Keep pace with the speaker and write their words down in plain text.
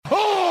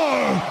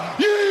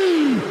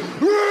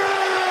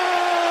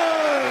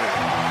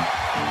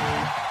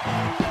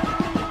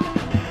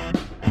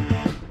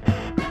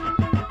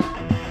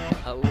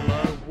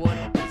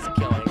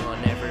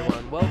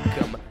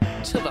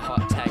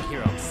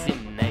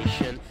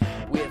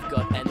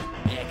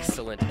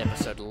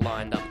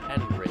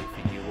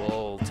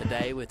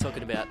today we're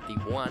talking about the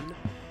one,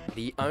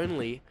 the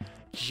only,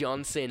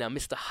 John Cena,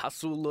 Mr.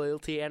 Hustle,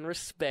 Loyalty and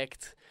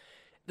Respect.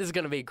 This is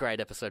going to be a great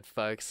episode,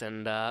 folks,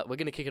 and we're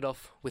going to kick it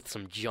off with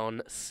some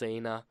John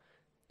Cena.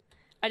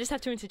 I just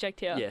have to interject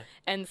here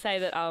and say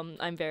that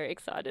I'm very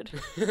excited.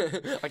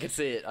 I can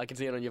see it. I can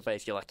see it on your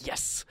face. You're like,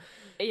 yes.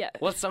 Yeah.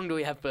 What song do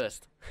we have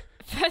first?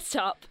 First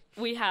up,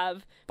 we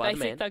have By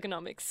Basic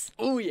Thugonomics.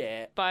 Oh,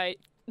 yeah. By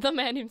the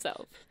man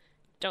himself,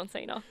 John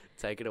Cena.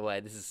 Take it away.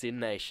 This is Sin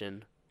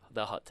Nation,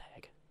 the hot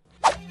tag.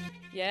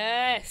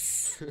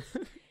 Yes.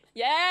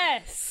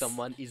 Yes.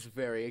 Someone is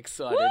very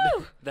excited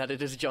that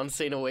it is John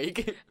Cena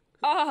week.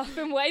 Oh, I've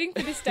been waiting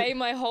for this day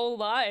my whole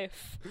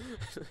life.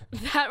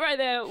 That right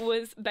there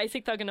was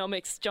Basic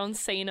Thugonomics, John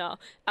Cena.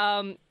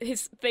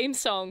 His theme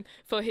song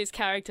for his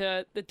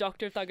character, the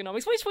Doctor of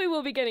Thugonomics, which we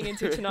will be getting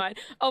into tonight,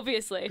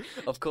 obviously.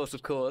 Of course.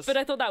 But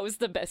I thought that was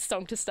the best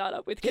song to start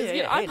up with. Because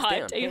I'm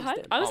hyped. Are you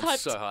hyped? I was hyped.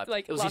 So hyped.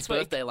 Like, it was last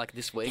his birthday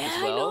this week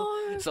as well.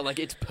 I know. So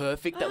it's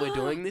perfect that we're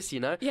doing this,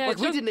 Yeah, we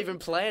didn't even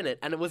plan it,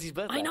 and it was his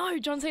birthday. I know,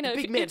 John Cena.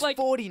 The big man's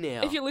 40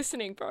 now. If you're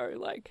listening, bro,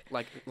 like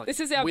this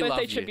is our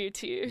birthday tribute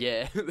to you.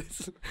 Yeah.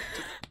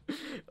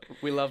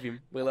 We love him.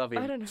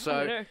 I don't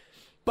know.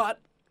 But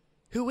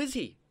who is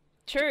he?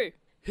 True.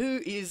 Who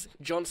is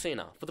John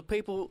Cena? For the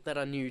people that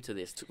are new to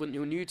this,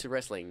 you're new to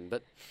wrestling,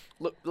 but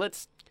look,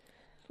 let's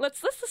go.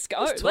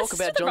 Let's talk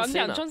about John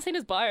Cena. John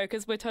Cena's bio,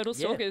 because we're total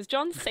stalkers.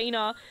 John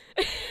Cena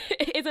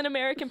is an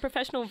American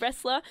professional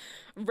wrestler,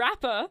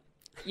 rapper.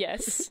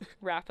 Yes,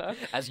 rapper.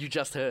 As you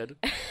just heard.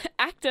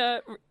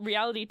 Actor,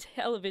 reality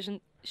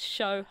television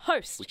show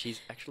host. Which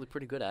he's actually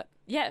pretty good at.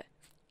 Yeah.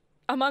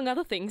 Among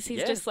other things,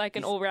 he's just like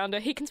an all-rounder.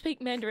 He can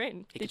speak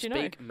Mandarin. Did you know?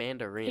 He can speak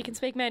Mandarin. He can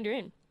speak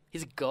Mandarin.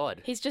 He's a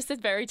god. He's just a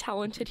very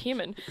talented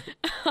human.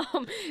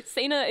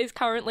 Cena is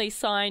currently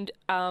signed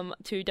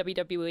to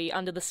WWE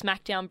under the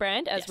SmackDown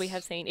brand, as we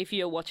have seen. If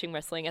you're watching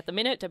wrestling at the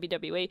minute,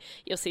 WWE,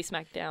 you'll see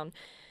SmackDown.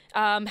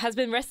 Has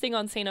been resting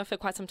on Cena for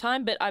quite some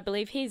time, but I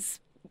believe he's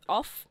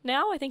off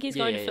now. I think he's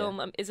going to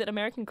film, is it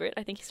American Grit?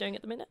 I think he's doing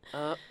at the minute.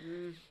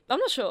 I'm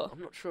not sure.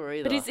 I'm not sure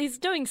either. But he's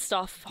doing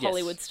stuff,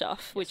 Hollywood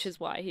stuff, which is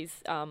why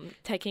he's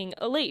taking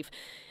a leave.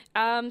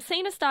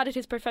 Cena started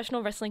his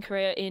professional wrestling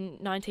career in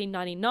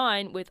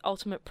 1999 with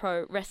Ultimate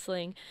Pro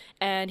Wrestling,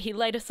 and he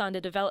later signed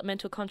a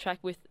developmental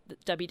contract with the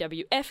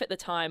WWF at the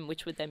time,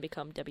 which would then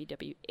become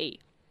WWE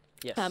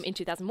in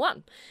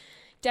 2001,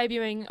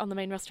 debuting on the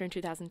main roster in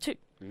 2002.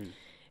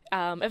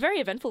 A very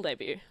eventful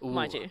debut,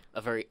 mind you. A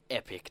very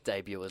epic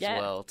debut as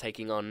well,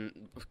 taking on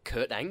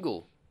Kurt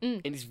Angle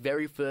in his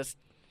very first,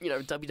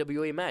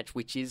 WWE match,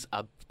 which is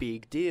a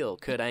big deal.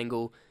 Kurt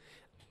Angle,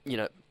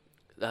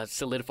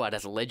 solidified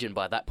as a legend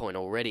by that point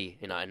already,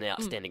 an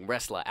outstanding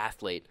wrestler,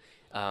 athlete,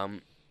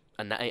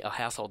 a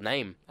household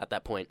name at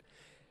that point.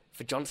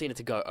 For John Cena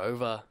to go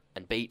over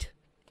and beat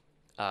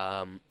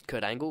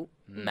Kurt Angle,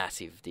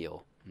 massive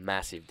deal.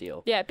 Massive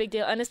deal. Yeah, big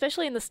deal. And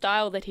especially in the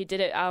style that he did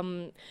it.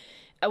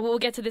 We'll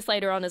get to this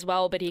later on as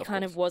well, but he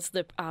kind of was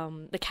the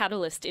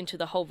catalyst into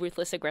the whole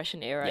ruthless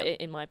aggression era,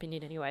 in my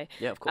opinion, anyway.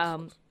 Yeah, of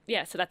course.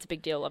 Yeah, so that's a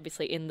big deal,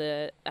 obviously, in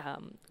the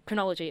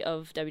chronology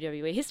of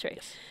WWE history.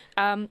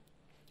 Yes.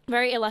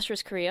 Very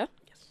illustrious career.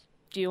 Yes.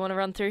 Do you want to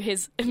run through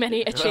his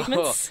many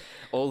achievements?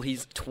 All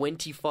his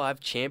 25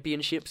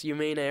 championships, you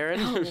mean,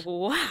 Erin? Oh,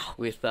 wow.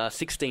 With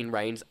 16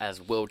 reigns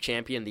as world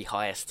champion, the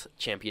highest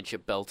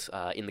championship belt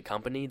in the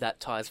company. That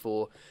ties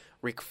for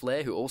Ric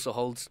Flair, who also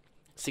holds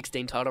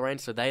 16 title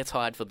reigns, so they are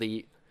tied for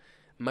the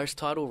most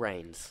title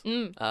reigns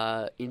in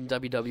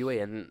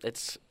WWE, and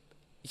it's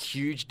a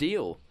huge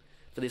deal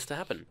for this to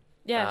happen.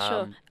 Yeah,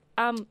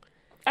 sure.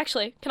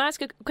 Actually, can I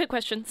ask a quick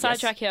question?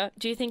 Sidetrack here.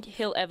 Do you think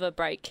he'll ever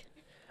break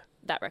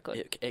that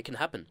record? It can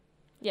happen.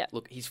 Yeah.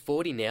 Look, he's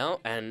 40 now,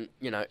 and,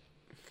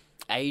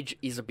 age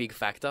is a big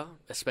factor,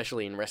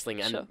 especially in wrestling,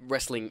 and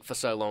wrestling for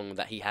so long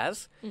that he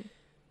has.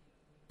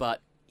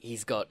 But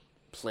he's got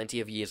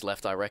plenty of years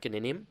left, I reckon,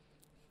 in him.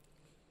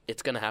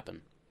 It's going to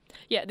happen.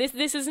 Yeah, this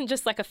isn't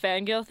just like a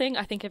fangirl thing.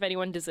 I think if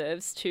anyone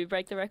deserves to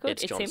break the record,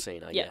 it's John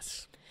Cena,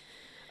 yes.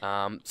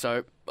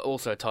 So,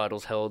 also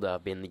titles held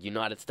have been the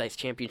United States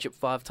Championship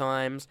 5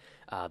 times,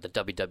 the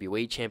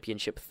WWE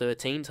Championship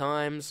 13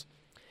 times.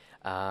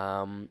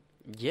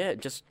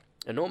 Just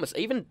enormous.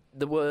 Even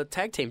the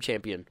tag team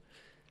champion.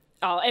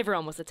 Oh,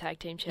 everyone was a tag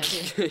team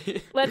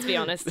champion. Let's be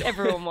honest,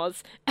 everyone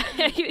was.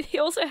 He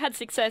also had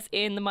success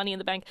in the Money in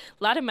the Bank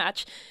ladder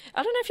match.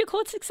 I don't know if you call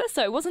it success,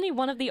 though. Wasn't he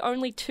one of the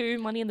only 2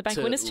 Money in the Bank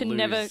winners to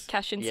never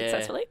cash in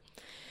successfully?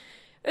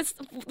 It's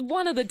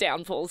one of the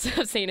downfalls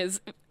of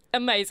Cena's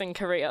amazing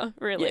career,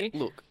 really.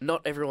 Yeah, look,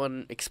 not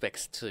everyone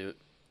expects to...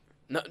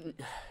 No,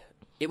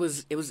 it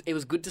was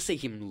good to see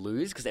him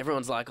lose, because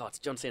everyone's like, it's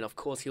John Cena, of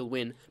course he'll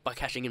win by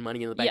cashing in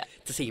Money in the Bank.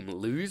 Yeah. To see him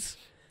lose...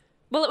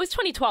 Well, it was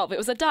 2012. It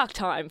was a dark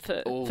time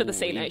for the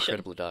C Nation.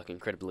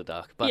 Incredibly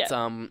dark. But,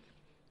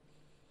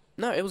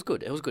 no, it was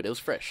good. It was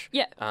fresh.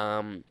 Yeah.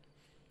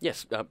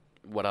 Yes,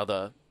 what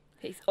other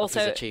He's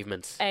also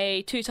achievements?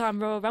 A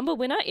 2-time Royal Rumble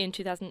winner in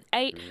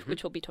 2008,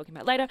 which we'll be talking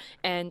about later,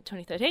 and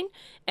 2013,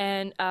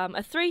 and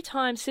a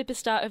 3-time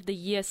Superstar of the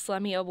Year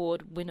Slammy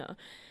Award winner.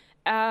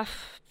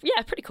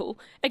 Yeah, pretty cool.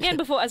 Again,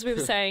 before, as we were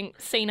saying,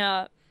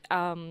 Cena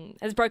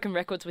has broken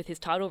records with his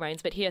title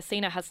reigns, but here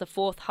Cena has the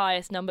 4th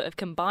highest number of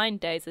combined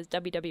days as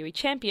WWE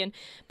champion,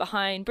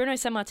 behind Bruno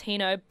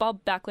Sammartino,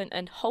 Bob Backlund,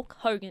 and Hulk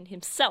Hogan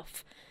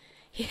himself.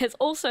 He has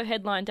also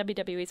headlined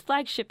WWE's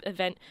flagship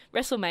event,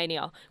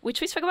 WrestleMania,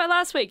 which we spoke about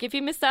last week. If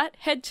you missed that,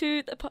 head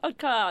to the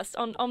podcast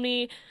on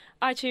Omni,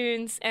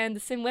 iTunes, and the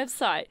Sim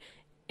website,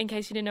 in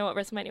case you didn't know what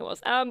WrestleMania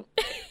was.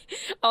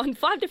 On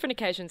 5 different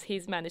occasions,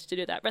 he's managed to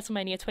do that.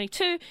 WrestleMania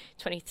 22,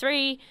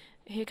 23...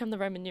 Here come the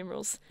Roman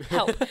numerals.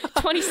 Help.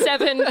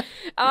 27,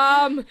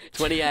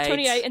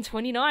 28, and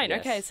 29. Yes.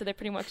 Okay, so they're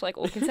pretty much like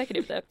all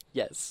consecutive there.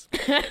 Yes.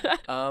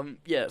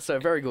 Yeah, so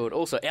very good.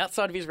 Also,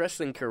 outside of his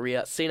wrestling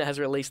career, Cena has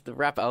released the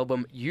rap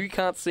album You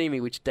Can't See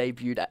Me, which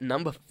debuted at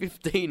number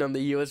 15 on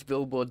the US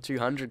Billboard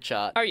 200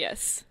 chart. Oh,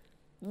 yes.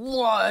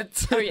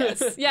 What? Oh,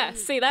 yes. Yeah,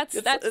 see,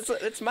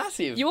 it's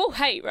massive. You all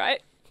hate,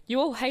 right?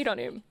 You all hate on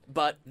him.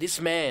 But this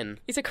man...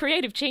 He's a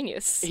creative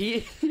genius.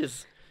 He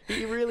is.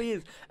 He really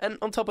is. And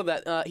on top of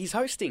that, he's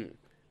hosting.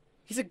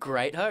 He's a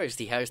great host.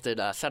 He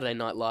hosted Saturday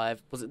Night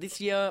Live. Was it this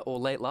year or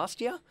late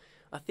last year?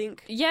 I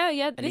think.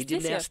 Yeah. And he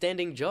did an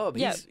outstanding job.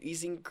 Yeah.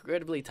 He's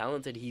incredibly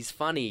talented. He's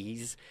funny.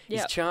 He's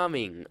yeah.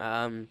 charming.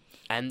 And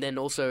then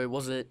also,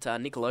 was it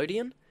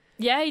Nickelodeon?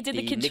 Yeah, he did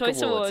the Kids'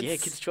 Choice Awards. Yeah,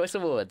 Kids' Choice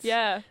Awards.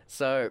 Yeah.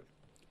 So,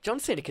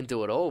 John Cena can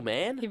do it all,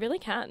 man. He really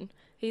can.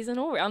 He's an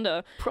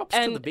all-rounder. Props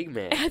to the big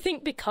man. I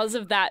think because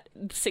of that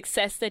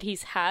success that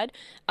he's had,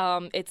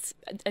 it's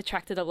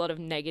attracted a lot of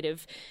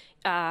negative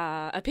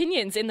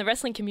opinions in the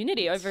wrestling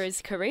community over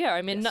his career.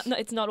 I mean,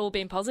 it's not all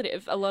been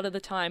positive. A lot of the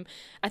time,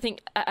 I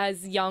think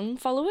as young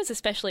followers,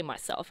 especially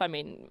myself, I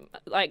mean,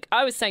 like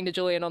I was saying to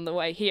Julian on the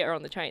way here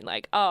on the train,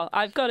 like, oh,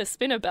 I've got a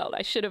spinner belt.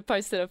 I should have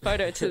posted a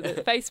photo to the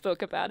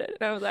Facebook about it.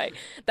 And I was like,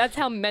 that's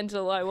how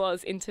mental I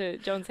was into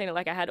John Cena.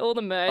 Like I had all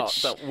the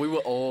merch. Oh, but we were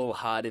all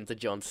hard into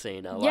John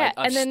Cena. Like, yeah,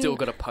 I've still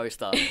got a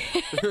poster.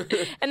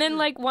 And then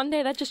like one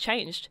day that just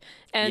changed.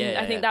 And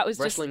I think that was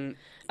wrestling,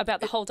 just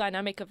about the whole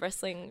dynamic of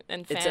wrestling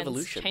and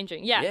fans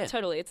changing. Yeah,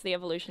 totally. It's the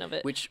evolution of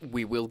it. Which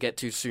we will get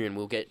to soon.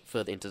 We'll get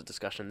further into the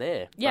discussion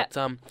there. Yeah.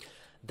 But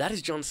that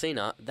is John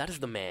Cena. That is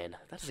the man.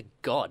 That is a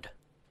god.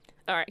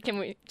 All right, can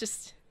we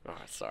just... All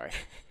right, sorry.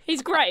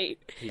 He's great.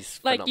 He's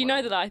like, phenomenal. you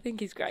know that I think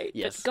he's great.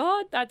 Yes. But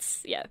God,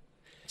 that's... Yeah.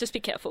 Just be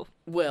careful.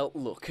 Well,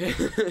 look.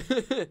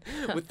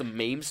 With the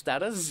meme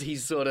status,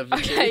 he's sort of...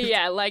 Okay,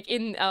 yeah, like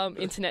in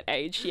internet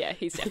age, yeah,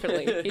 he's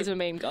a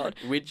meme god.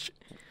 Which...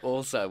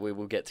 Also, we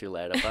will get to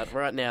later. But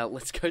right now,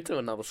 let's go to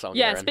another song.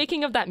 Yeah, Erin.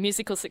 Speaking of that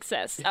musical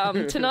success,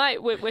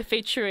 tonight we're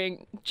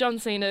featuring John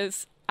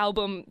Cena's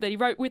album that he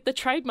wrote with the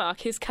trademark,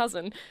 his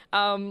cousin.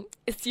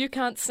 It's You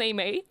Can't See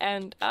Me,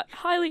 and I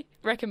highly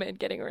recommend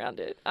getting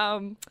around it.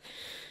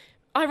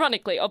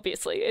 Ironically,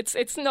 obviously,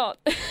 it's not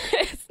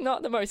it's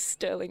not the most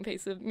sterling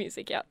piece of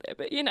music out there,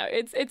 but you know,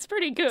 it's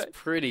pretty good. It's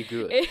pretty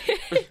good.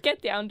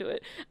 Get down to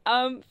it.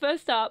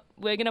 First up,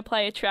 we're gonna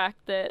play a track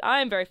that I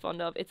am very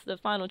fond of. It's the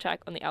final track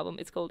on the album.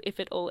 It's called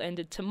 "If It All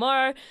Ended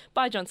Tomorrow"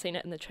 by John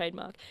Cena and the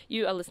Trademark.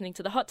 You are listening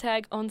to the Hot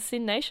Tag on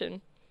Sin Nation.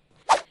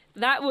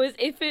 That was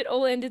If It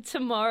All Ended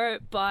Tomorrow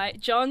by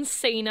John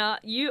Cena.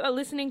 You are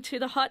listening to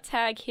the Hot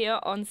Tag here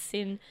on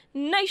Sin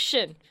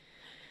Nation.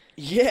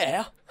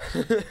 Yeah.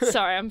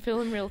 Sorry, I'm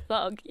feeling real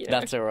thug. You know?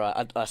 That's all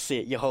right. I see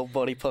it. Your whole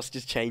body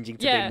posture's changing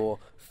to be more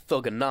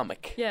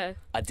thugonomic. Yeah.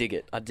 I dig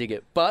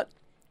it. But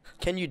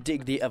can you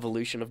dig the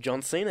evolution of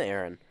John Cena,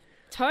 Erin?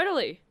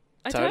 Totally.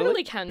 I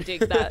totally can dig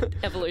that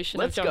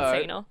evolution of John Cena.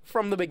 Let's go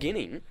from the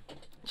beginning.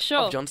 Sure.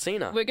 Of John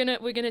Cena. We're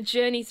gonna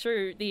journey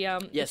through the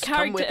yes,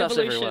 character come with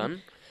evolution. us,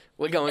 everyone.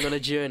 We're going on a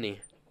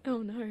journey.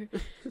 Oh no,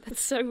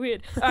 that's so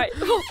weird. All right,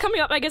 well,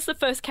 coming up, I guess the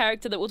first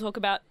character that we'll talk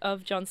about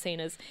of John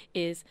Cena's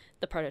is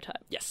the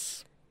Prototype.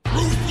 Yes.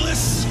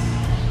 Ruthless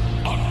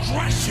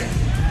aggression.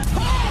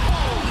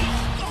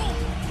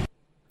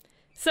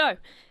 So,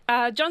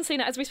 John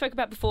Cena, as we spoke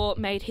about before,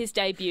 made his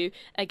debut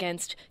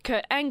against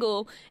Kurt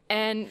Angle,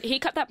 and he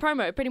cut that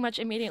promo pretty much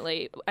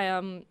immediately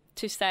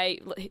to say,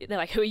 they're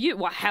like, who are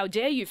you? How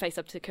dare you face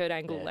up to Kurt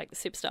Angle, like the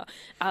superstar?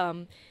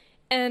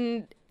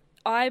 And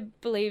I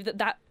believe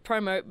that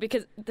promo,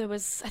 because there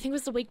was, I think it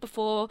was the week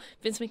before,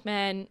 Vince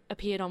McMahon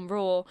appeared on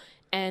Raw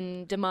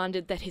and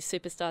demanded that his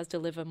superstars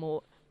deliver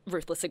more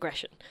ruthless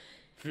aggression.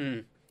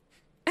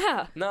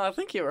 Yeah. No, I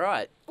think you're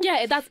right.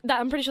 Yeah,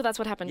 I'm pretty sure that's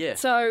what happened. Yeah.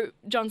 So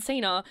John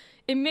Cena,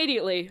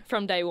 immediately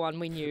from day one,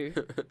 we knew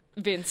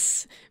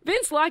Vince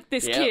liked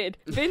this kid.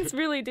 Vince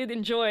really did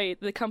enjoy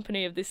the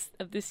company of this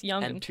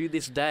young'un. And to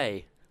this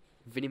day,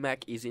 Vinnie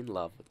Mac is in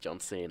love with John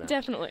Cena.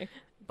 Definitely.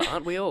 But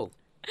aren't we all?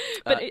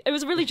 But it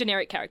was a really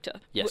generic character.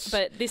 Yes.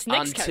 But this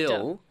next character...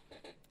 Until...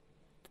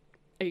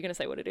 Are you going to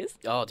say what it is?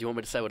 Oh, do you want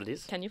me to say what it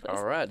is? Can you please?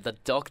 All right. The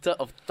Doctor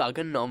of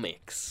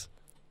Thugonomics.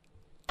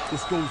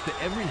 This goes to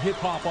every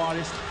hip-hop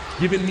artist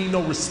giving me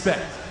no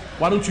respect.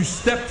 Why don't you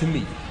step to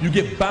me? You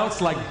get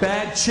bounced like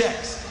bad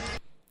checks.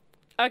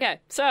 Okay,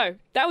 so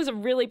that was a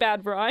really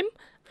bad rhyme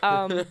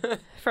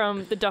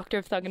from the Doctor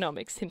of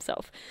Thugonomics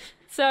himself.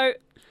 So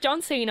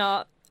John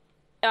Cena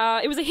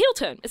it was a heel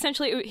turn.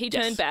 Essentially, he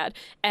turned bad,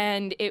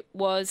 and it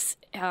was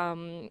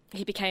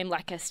he became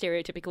like a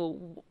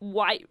stereotypical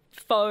white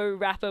faux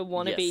rapper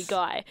wannabe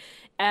guy,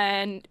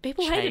 and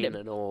people hated him.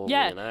 And all,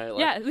 yeah, you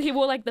know, he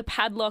wore like the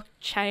padlock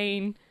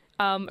chain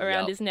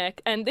around his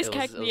neck, and this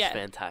character was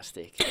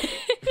fantastic.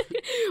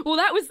 Well,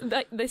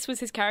 this was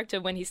his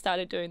character when he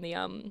started doing the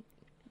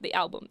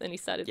album, and he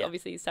started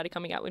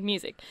coming out with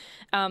music.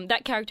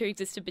 That character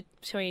existed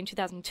between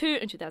 2002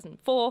 and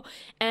 2004,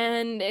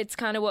 and it's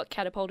kind of what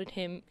catapulted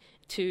him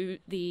to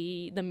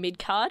the mid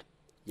card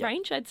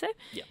range, I'd say.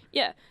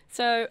 Yeah.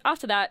 So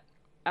after that,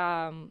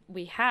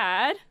 we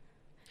had.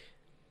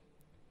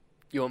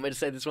 You want me to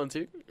say this one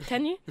too?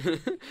 Can you?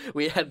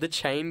 We had the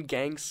Chain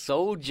Gang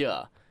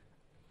Soldier.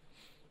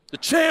 The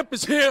champ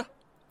is here.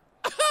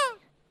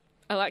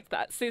 I like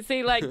that.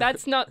 See, like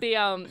that's not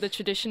the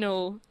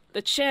traditional.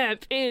 The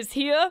champ is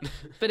here,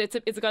 but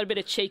it's got a bit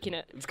of cheek in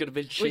it. It's got a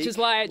bit of cheek, which is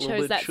why I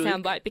chose that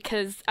soundbite,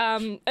 because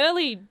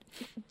early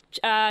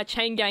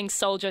Chain Gang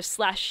Soldier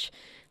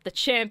 / the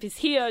champ is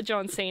here,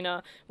 John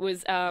Cena,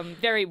 was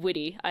very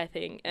witty, I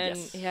think, and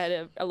he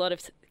had a lot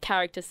of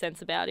character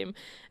sense about him.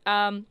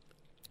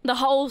 The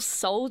whole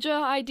soldier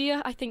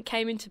idea, I think,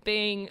 came into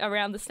being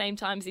around the same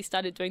time as he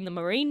started doing the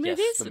Marine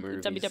movies, the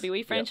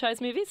WWE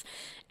franchise movies.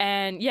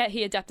 And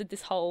he adapted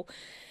this whole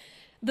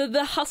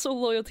the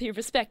hustle, loyalty,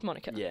 respect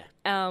moniker. Yeah.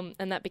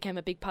 And that became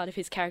a big part of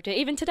his character.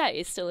 Even today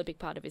is still a big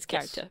part of his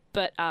character.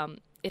 But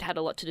it had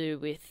a lot to do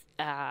with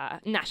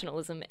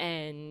nationalism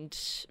and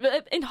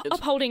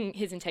upholding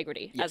his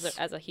integrity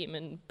as a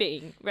human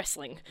being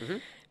wrestling,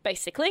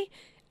 basically.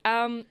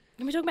 When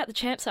we talk about the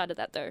champ side of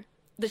that, though,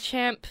 the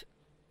champ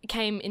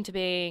came into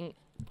being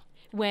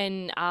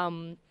when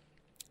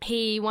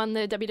he won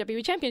the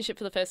WWE Championship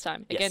for the first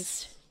time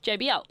against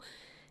JBL.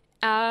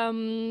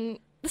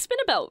 The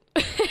spinner belt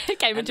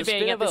came into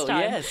being at this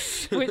time,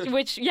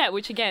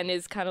 which again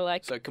is kind of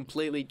like so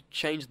completely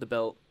changed the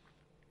belt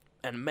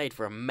and made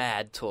for a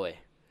mad toy.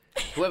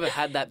 Whoever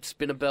had that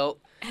spinner belt,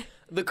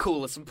 the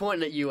coolest. I'm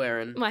pointing at you,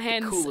 Erin. My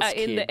hands are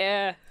in the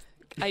air.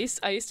 I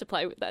used to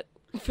play with that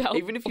belt.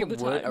 Even if you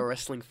weren't a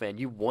wrestling fan,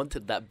 you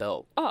wanted that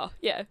belt. Oh,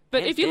 yeah.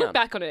 But if you look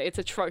back on it, it's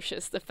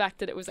atrocious. The fact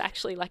that it was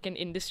actually like an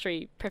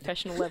industry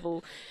professional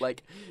level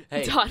like,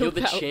 hey, you're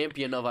the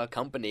champion of our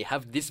company.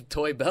 Have this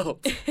toy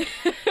belt.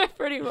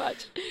 Pretty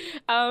much.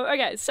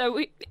 Okay, so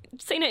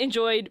Cena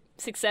enjoyed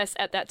success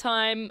at that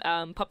time,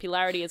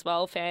 popularity as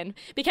well,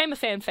 became a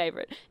fan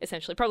favourite,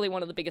 essentially. Probably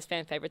one of the biggest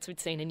fan favourites we'd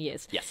seen in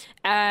years. Yes.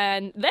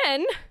 And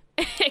then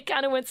it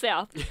kind of went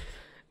south.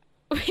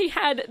 We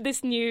had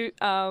this new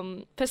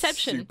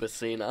perception. Super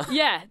Cena.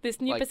 Yeah,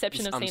 this new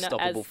perception of Cena as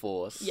unstoppable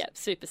force. Yeah,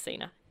 Super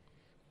Cena.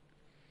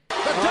 The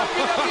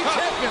WWE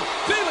champion,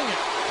 feeling it.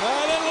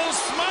 A little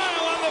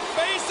smile on the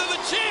face of the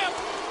champ.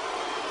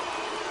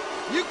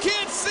 You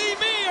can't see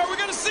me. Are we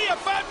going to see a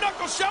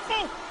 5-knuckle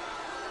shuffle?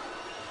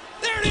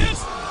 There it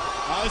is.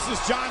 This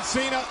is John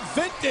Cena,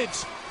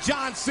 vintage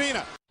John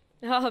Cena.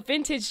 Oh,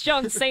 vintage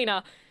John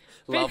Cena.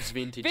 Loves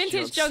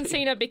vintage John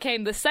Cena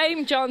became the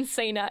same John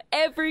Cena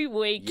every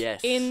week,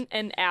 in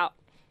and out.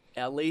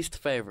 Our least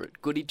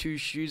favourite, goody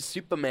two-shoes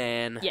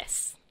Superman.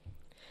 Yes.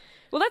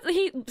 Well,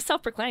 he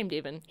self-proclaimed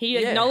even. He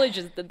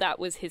acknowledges that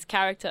was his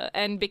character.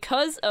 And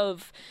because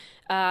of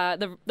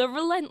the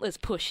relentless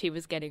push he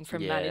was getting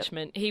from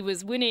management, he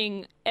was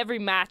winning every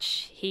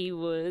match. He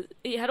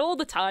had all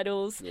the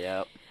titles.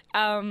 Yep.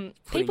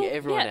 Putting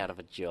everyone out of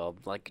a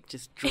job, like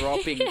just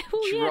dropping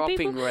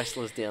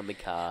wrestlers down the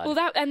card.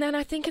 Well, and then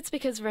I think it's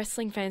because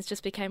wrestling fans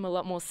just became a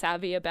lot more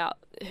savvy about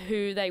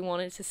who they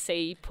wanted to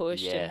see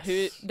pushed and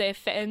who their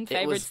fan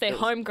favorites, their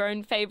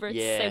homegrown favorites.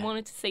 They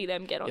wanted to see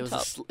them get on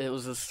top. It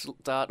was a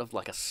start of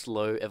like a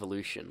slow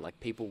evolution, like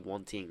people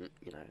wanting,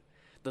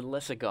 the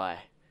lesser guy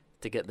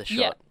to get the shot.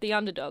 Yeah, the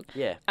underdog.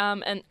 Yeah.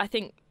 And I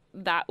think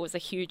that was a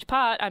huge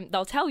part.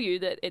 They'll tell you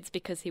that it's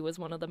because he was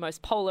one of the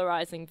most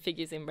polarizing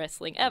figures in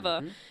wrestling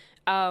ever.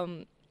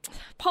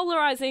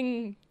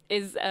 Polarizing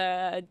is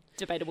a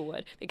debatable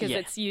word because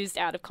it's used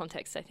out of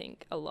context, I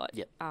think, a lot.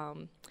 Yep.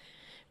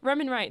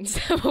 Roman Reigns,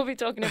 we'll be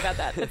talking about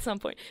that at some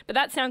point. But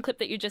that sound clip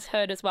that you just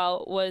heard as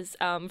well was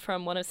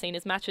from one of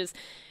Cena's matches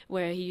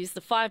where he used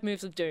the 5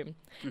 moves of doom.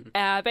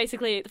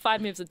 Basically, the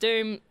 5 moves of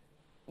doom,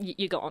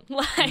 you're gone.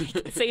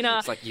 Like, Cena...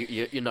 It's like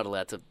you're not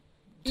allowed to...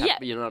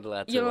 You're not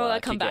allowed to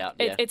come back. Out,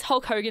 It's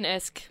Hulk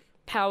Hogan-esque,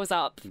 powers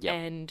up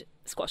and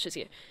squashes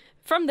you.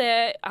 From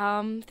there,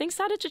 things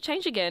started to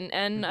change again,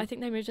 and I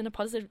think they moved in a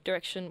positive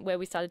direction where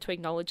we started to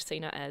acknowledge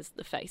Cena as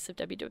the face of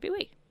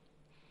WWE.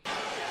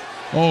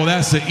 Oh,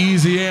 that's an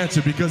easy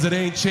answer because it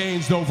ain't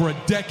changed over a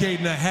decade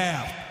and a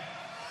half.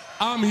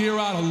 I'm here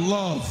out of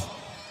love.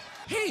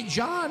 Hey,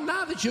 John,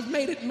 now that you've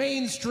made it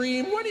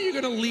mainstream, when are you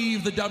going to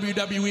leave the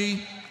WWE?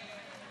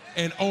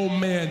 And oh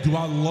man, do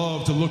I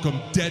love to look them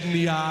dead in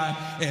the eye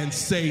and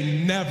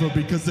say never,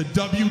 because the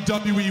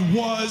WWE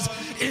was,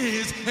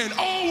 is, and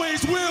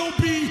always will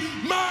be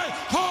my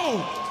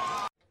home.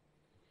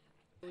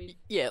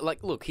 Yeah,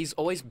 like, look, he's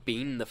always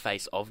been the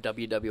face of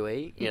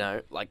WWE, you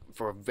know, like,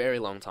 for a very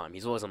long time.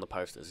 He's always on the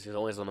posters. He's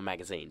always on the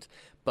magazines.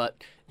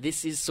 But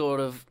this is sort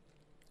of...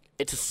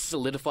 It's a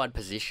solidified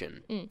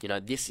position. You know,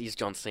 this is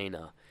John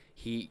Cena.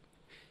 He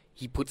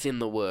puts in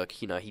the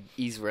work, you know, he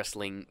is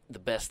wrestling the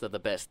best of the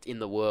best in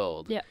the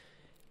world. Yeah.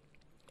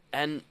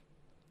 And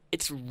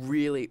it's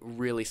really,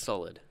 really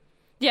solid.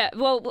 Yeah,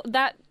 well,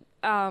 that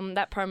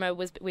promo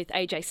was with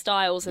AJ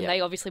Styles, and they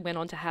obviously went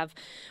on to have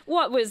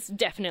what was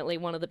definitely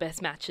one of the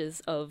best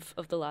matches of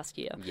the last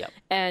year. Yep.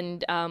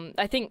 And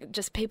I think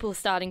just people are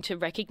starting to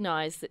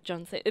recognise that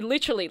John Cena,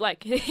 literally,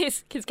 like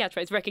his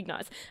catchphrase,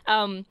 recognise,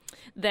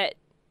 that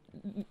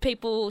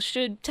people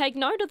should take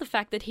note of the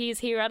fact that he is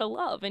here out of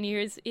love, and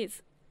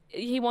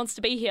he wants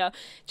to be here.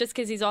 Just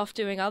because he's off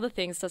doing other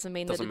things doesn't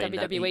mean that the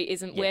WWE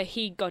isn't where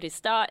he got his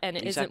start, and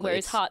it isn't where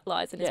his heart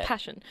lies and his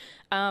passion.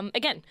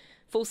 Again,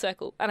 full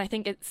circle. And I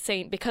think it's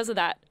seen because of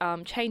that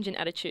change in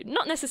attitude.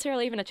 Not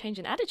necessarily even a change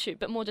in attitude,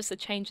 but more just a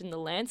change in the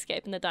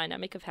landscape and the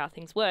dynamic of how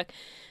things work.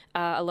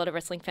 A lot of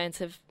wrestling fans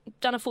have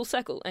done a full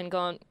circle and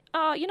gone,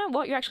 oh, you know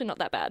what? You're actually not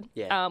that bad.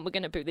 Yeah. We're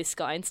going to boo this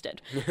guy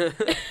instead.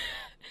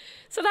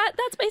 So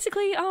that's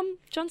basically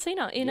John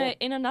Cena in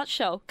a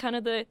nutshell, kind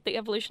of the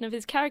evolution of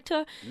his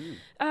character.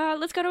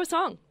 Let's go to a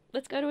song.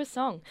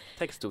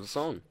 Take us to a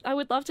song. I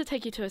would love to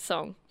take you to a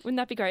song. Wouldn't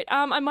that be great?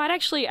 I might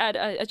actually add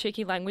a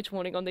cheeky language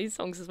warning on these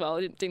songs as well.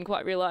 I didn't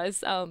quite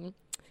realise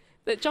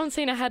that John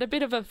Cena had a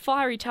bit of a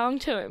fiery tongue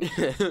to him,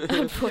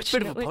 unfortunately.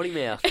 Bit of a potty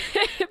mouth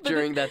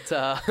during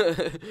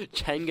that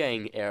chain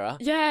gang era.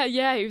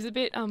 Yeah, he was a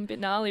bit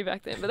gnarly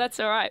back then, but that's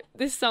all right.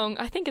 This song,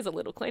 I think, is a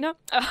little cleaner.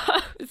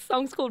 This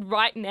song's called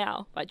Right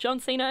Now by John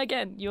Cena.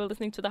 Again, you're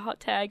listening to The Hot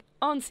Tag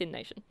on Sin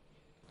Nation.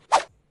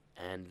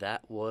 And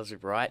that was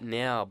Right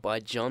Now by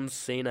John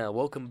Cena.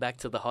 Welcome back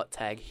to The Hot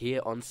Tag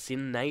here on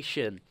Sin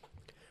Nation.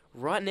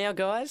 Right now,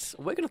 guys,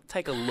 we're going to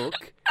take a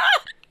look.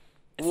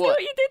 See what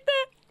you did there?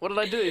 What did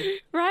I do?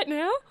 Right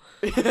now?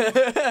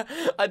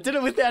 I did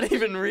it without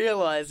even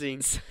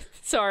realising.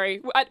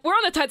 Sorry. We're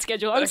on a tight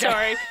schedule. I'm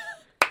sorry.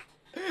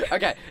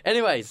 Okay,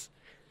 anyways.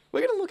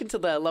 We're going to look into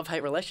the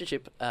love-hate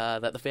relationship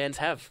that the fans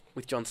have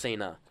with John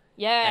Cena.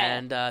 Yeah.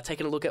 And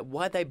taking a look at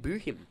why they boo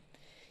him.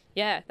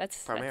 Yeah,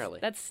 that's... Primarily.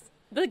 That's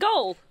the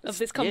goal of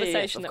this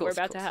conversation yes, we're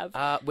about to have.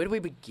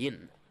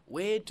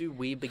 Where do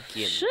we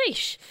begin?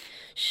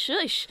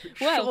 Shush.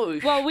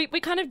 Well, we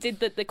kind of did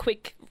the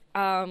quick...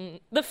 the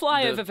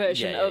flyover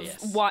version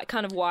of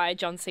why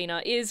John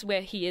Cena is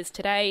where he is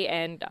today,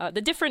 and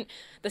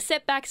the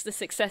setbacks, the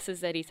successes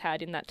that he's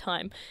had in that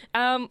time.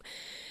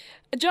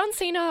 John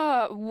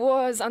Cena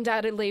was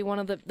undoubtedly one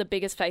of the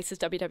biggest faces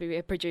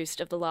WWE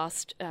produced of the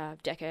last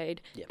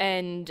decade,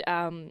 and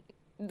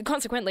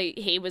consequently,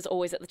 he was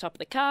always at the top of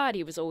the card.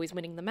 He was always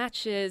winning the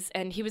matches,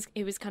 and he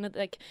was kind of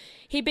like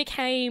he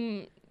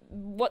became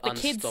what the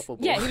kids.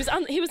 Yeah,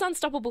 he was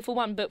unstoppable for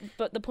one.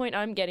 But the point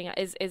I'm getting at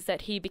is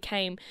that he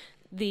became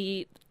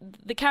the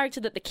character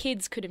that the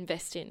kids could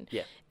invest in,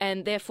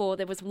 and therefore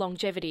there was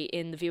longevity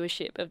in the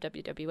viewership of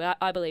WWE.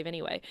 I believe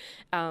anyway.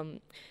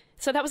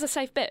 So that was a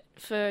safe bet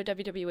for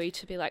WWE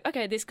to be like,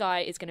 okay, this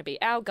guy is going to be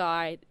our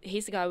guy.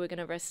 He's the guy we're going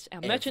to rest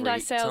our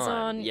merchandise sales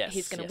on.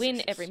 He's going to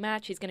win every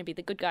match. He's going to be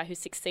the good guy who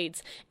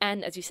succeeds.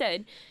 And as you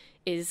said,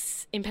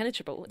 is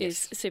impenetrable,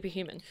 is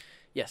superhuman.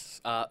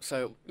 Yes.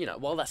 So,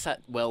 while that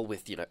sat well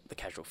with, the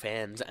casual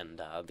fans and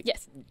the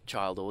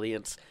child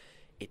audience,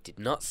 it did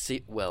not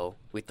sit well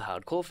with the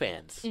hardcore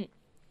fans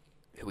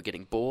who were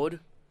getting bored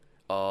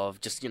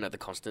of just, the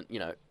constant,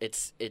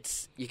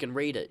 it's you can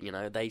read it,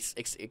 they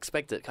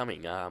expect it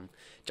coming.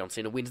 John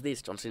Cena wins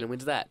this, John Cena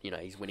wins that,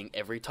 he's winning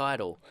every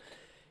title.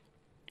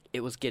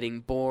 It was getting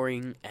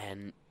boring,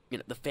 and,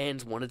 the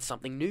fans wanted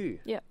something new.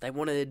 Yeah. They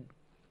wanted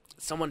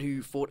someone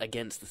who fought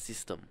against the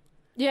system.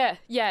 Yeah,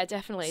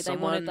 definitely. They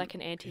wanted, like,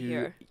 an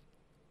anti-hero. Who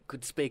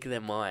could speak their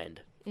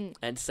mind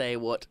and say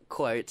what,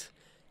 quote,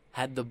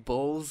 had the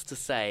balls to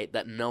say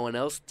that no one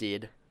else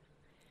did,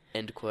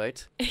 end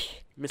quote.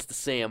 Mr.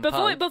 CM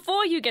Punk.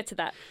 Before you get to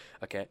that.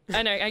 Okay.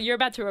 I know, you're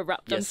about to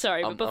erupt. Yes, I'm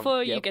sorry. But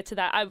before you get to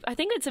that, I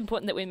think it's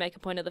important that we make a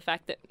point of the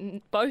fact that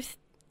both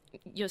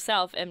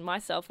yourself and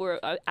myself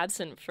were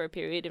absent for a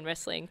period in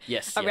wrestling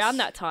around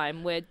that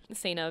time where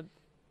Cena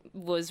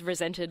was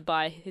resented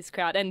by his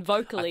crowd and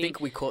vocally. I think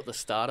we caught the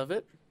start of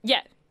it.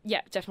 Yeah,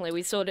 definitely.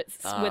 We saw it.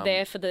 We're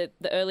there for the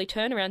early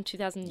turn around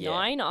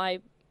 2009. Yeah. I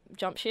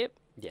jumped ship.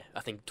 Yeah, I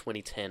think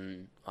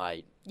 2010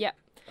 I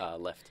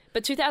left.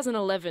 But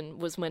 2011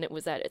 was when it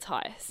was at its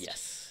highest.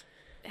 Yes.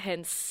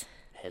 Hence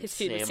his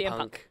feud with CM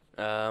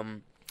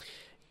Punk.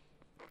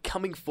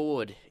 Coming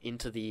forward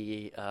into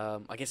the,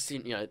 I guess,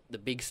 the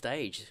big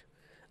stage,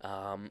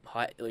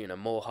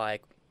 more high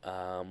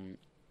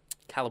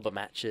caliber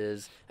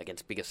matches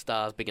against bigger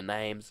stars, bigger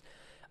names.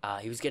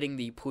 He was getting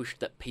the push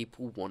that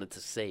people wanted to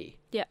see.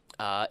 Yeah.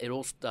 It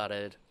all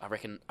started, I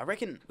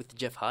reckon, with the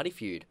Jeff Hardy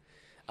feud,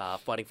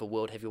 fighting for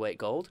World Heavyweight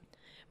Gold.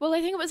 Well,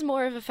 I think it was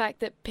more of a fact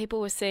that people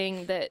were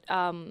seeing that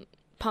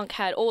Punk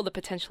had all the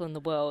potential in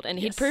the world, and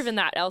he'd proven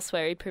that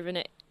elsewhere. He'd proven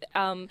it.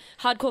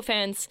 Hardcore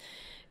fans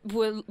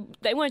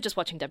they weren't just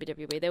watching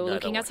WWE. They were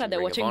looking outside. They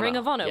were watching Ring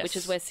of Honor, which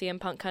is where CM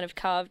Punk kind of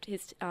carved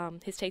his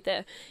teeth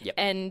there. Yep.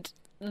 And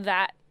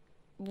that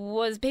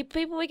was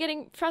people were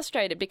getting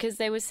frustrated because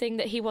they were seeing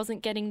that he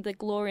wasn't getting the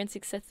glory and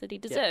success that he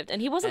deserved,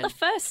 and he wasn't the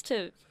first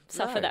to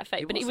suffer that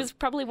fate, but he was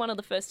probably one of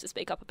the first to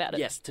speak up about it.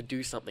 Yes, to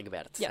do something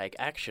about it, to take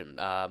action.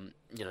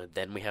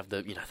 Then we have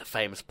the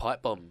famous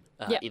pipe bomb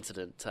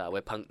incident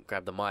where Punk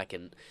grabbed the mic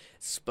and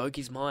spoke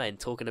his mind,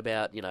 talking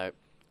about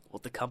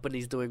what the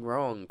company's doing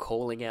wrong,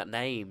 calling out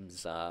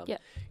names.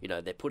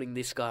 They're putting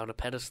this guy on a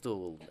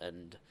pedestal,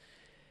 and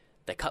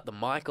they cut the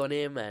mic on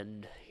him,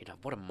 and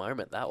what a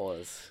moment that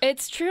was.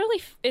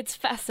 It's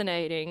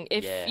fascinating.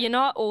 If you're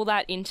not all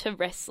that into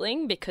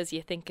wrestling because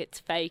you think it's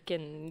fake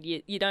and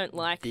you don't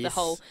like the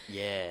whole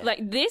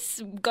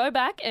this, go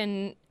back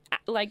and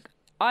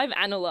I've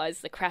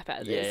analysed the crap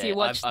out of this. You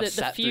watch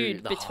the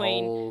feud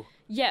between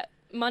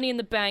Money in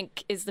the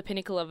Bank is the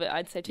pinnacle of it,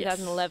 I'd say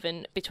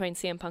 2011, between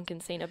CM Punk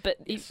and Cena. But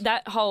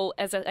that whole,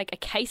 as a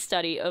case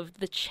study of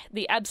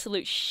the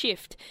absolute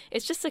shift,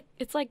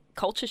 it's like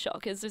culture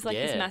shock. It's just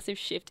this massive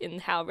shift in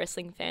how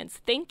wrestling fans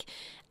think.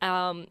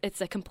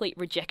 It's a complete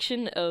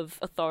rejection of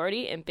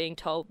authority and being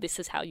told this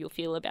is how you'll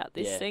feel about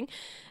this thing.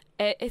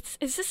 It's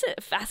just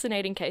a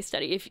fascinating case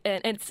study.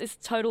 And it's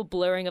total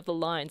blurring of the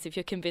lines. If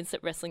you're convinced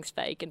that wrestling's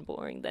fake and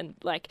boring, then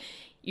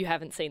you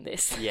haven't seen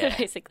this,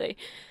 basically.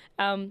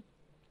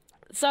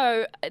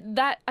 So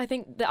that, I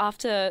think the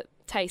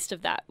aftertaste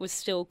of that was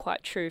still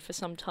quite true for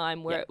some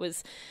time, where it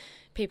was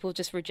people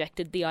just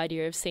rejected the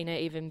idea of Cena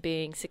even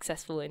being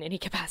successful in any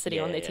capacity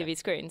on their TV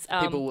screens.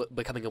 People were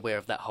becoming aware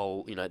of that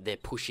whole, they're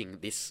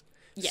pushing this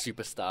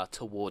superstar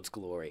towards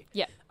glory.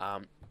 Yeah.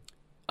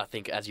 I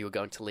think as you were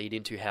going to lead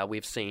into how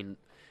we've seen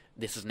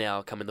this has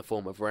now come in the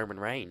form of Roman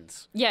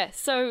Reigns. Yeah,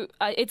 so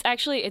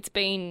it's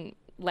been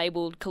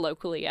labelled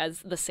colloquially as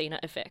the Cena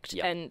effect,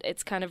 and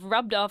it's kind of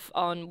rubbed off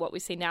on what we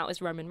see now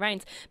as Roman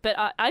Reigns. But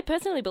I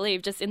personally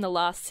believe just in the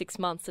last 6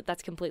 months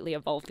that's completely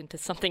evolved into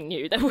something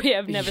new that we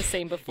have never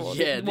seen before.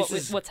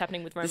 What's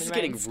happening with Roman Reigns. This is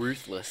getting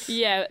ruthless.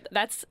 Yeah,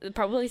 that's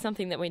probably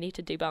something that we need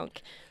to debunk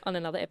on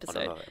another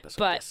episode.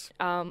 But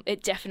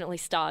it definitely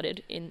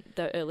started in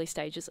the early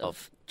stages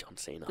of John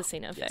Cena. The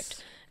Cena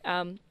effect.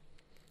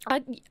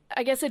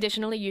 I guess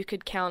additionally you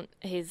could count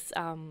his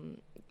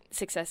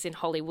success in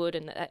Hollywood,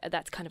 and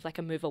that's kind of like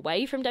a move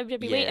away from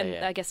WWE,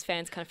 and I guess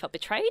fans kind of felt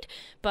betrayed,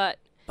 but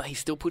he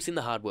still puts in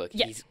the hard work.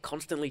 He's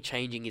constantly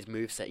changing his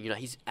moveset.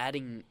 He's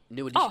adding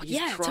new additions.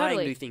 He's trying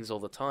new things all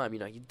the time.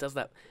 He does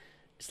that.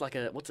 It's like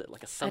a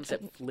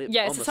sunset flip.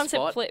 Yeah, it's a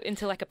sunset flip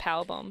into like a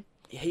power bomb.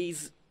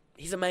 He's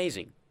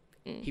amazing.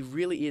 He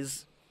really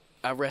is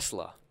a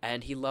wrestler,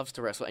 and he loves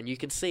to wrestle, and you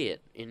can see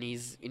it in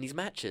his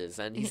matches,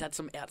 and he's had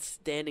some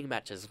outstanding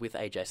matches with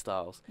AJ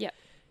Styles. Yeah.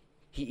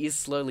 He is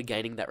slowly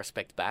gaining that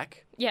respect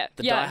back. Yeah.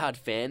 The diehard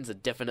fans are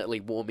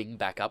definitely warming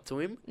back up to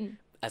him,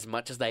 as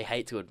much as they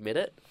hate to admit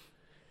it.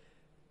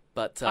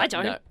 But I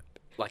don't. No,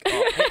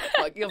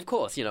 of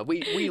course,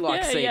 we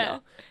like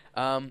Cena.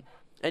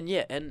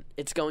 And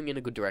it's going in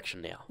a good direction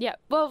now. Yeah,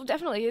 well,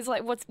 definitely. He's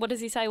like, what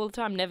does he say all the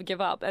time? Never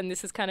give up. And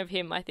this is kind of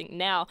him, I think,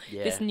 now.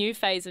 Yeah. This new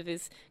phase of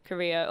his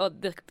career, or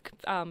the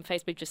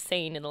phase we've just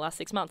seen in the last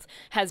 6 months,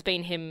 has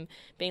been him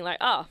being like,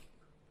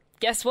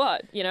 guess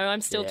what?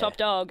 I'm still top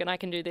dog, and I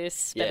can do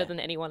this better than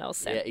anyone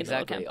else. Yeah,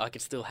 exactly. I can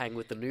still hang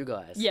with the new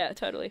guys. Yeah,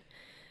 totally.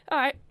 All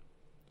right,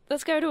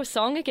 let's go to a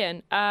song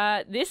again.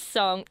 This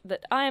song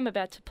that I am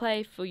about to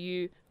play for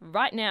you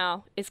right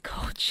now is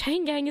called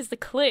Chain Gang is the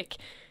Click.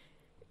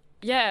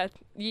 Yeah,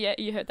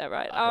 you heard that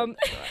right.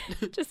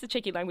 Just a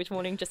cheeky language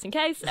warning, just in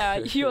case.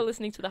 You are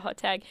listening to The Hot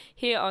Tag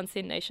here on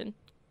Sin Nation.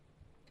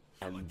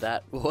 And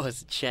that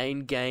was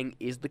Chain Gang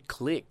is the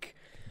Click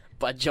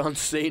by John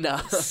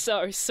Cena.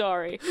 So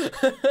sorry.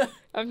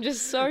 I'm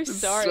just so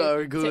sorry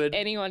so good. to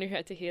anyone who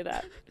had to hear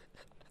that.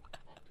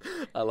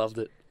 I loved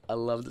it. I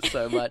loved it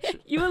so much.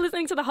 You are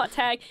listening to The Hot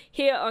Tag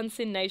here on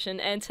Sin Nation,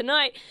 and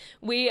tonight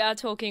we are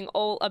talking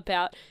all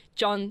about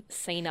John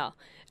Cena.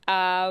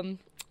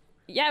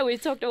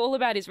 We've talked all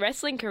about his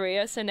wrestling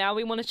career, so now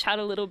we want to chat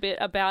a little bit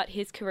about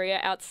his career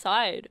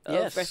outside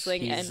of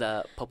wrestling. His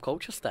pop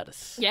culture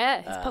status.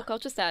 Yeah, his pop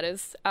culture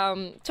status.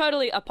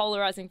 Totally a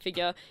polarizing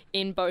figure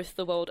in both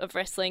the world of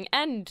wrestling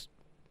and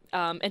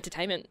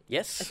entertainment.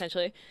 Yes.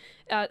 Essentially.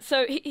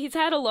 So he's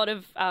had a lot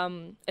of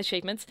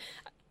achievements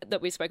that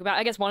we spoke about.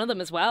 I guess one of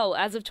them as well.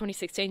 As of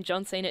 2016,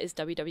 John Cena is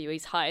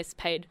WWE's highest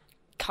paid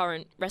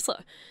current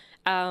wrestler.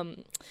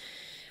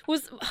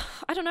 Was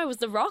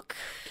The Rock?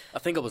 I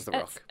think it was The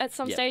Rock. At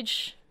some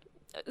stage.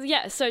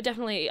 Yeah, so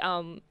definitely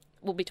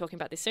we'll be talking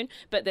about this soon,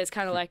 but there's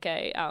kind of like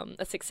a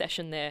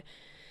succession there.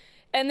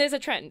 And there's a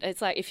trend.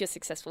 It's like if you're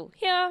successful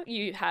here,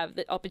 you have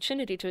the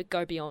opportunity to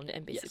go beyond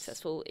and be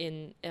successful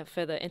in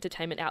further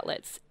entertainment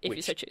outlets if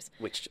you so choose.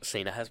 Which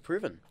Cena has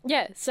proven.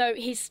 Yeah, so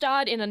he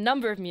starred in a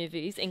number of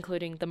movies,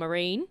 including The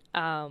Marine,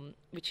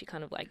 which he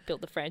kind of like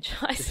built the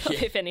franchise of,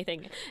 if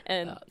anything.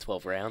 And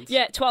 12 Rounds.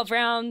 Yeah, 12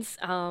 Rounds.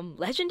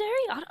 Legendary?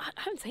 I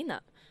haven't seen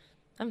that.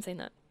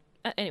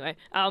 Anyway,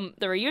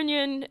 the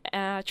reunion,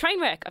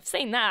 Trainwreck. I've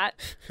seen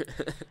that.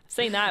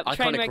 Iconic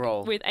Trainwreck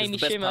role. with Amy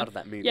It's the best Schumer. part of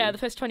that movie. Yeah, the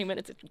first 20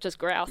 minutes are just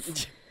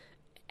grouse.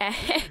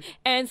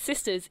 And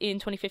Sisters in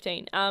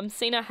 2015.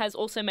 Cena has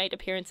also made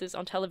appearances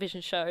on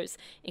television shows,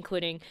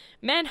 including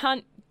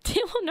Manhunt,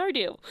 Deal or No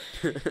Deal.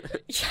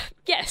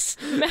 Yes,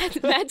 Mad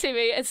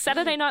TV, and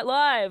Saturday Night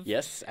Live.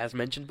 Yes, as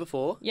mentioned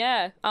before.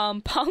 Yeah,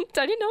 Punk'd.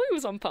 I didn't know he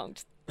was on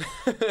Punk'd.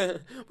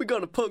 We're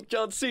gonna punk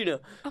John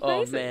Cena. Amazing.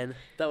 Oh man,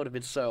 that would have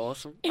been so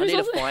awesome. It I was need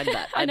also- to find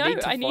that. I know.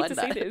 I need need to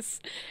to see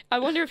this. I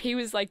wonder if he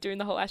was like doing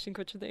the whole Ashton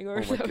Kutcher thing, or Oh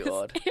if my it was.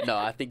 god. No,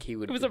 I think he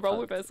would. It was a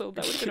role reversal.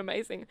 That would have been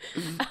amazing.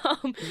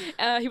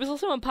 He was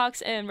also on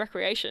Parks and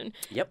Recreation.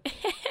 Yep.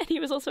 And he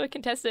was also a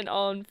contestant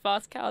on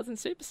Fast Cars and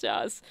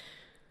Superstars.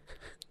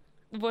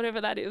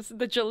 Whatever that is.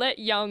 The Gillette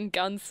Young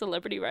Guns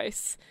Celebrity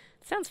Race.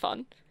 Sounds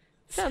fun.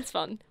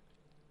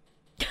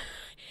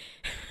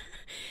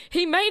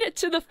 He made it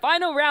to the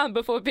final round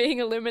before being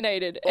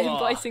eliminated and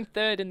placing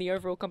third in the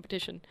overall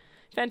competition.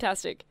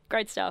 Fantastic.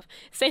 Great stuff.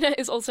 Cena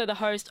is also the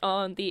host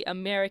on the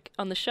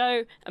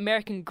show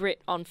American Grit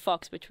on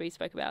Fox, which we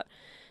spoke about.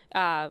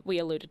 We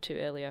alluded to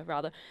earlier,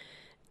 rather.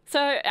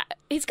 So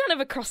he's kind of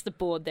across the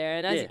board there.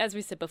 And as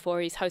we said before,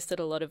 he's hosted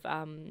a lot of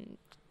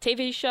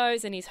TV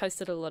shows, and he's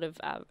hosted a lot of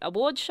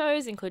award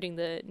shows, including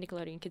the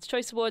Nickelodeon Kids'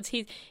 Choice Awards.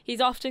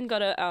 He's often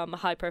got a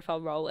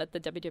high-profile role at the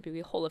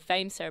WWE Hall of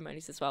Fame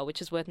ceremonies as well,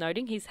 which is worth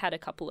noting. He's had a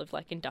couple of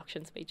like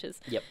induction speeches.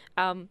 Yep.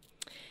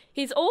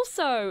 He's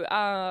also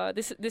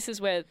this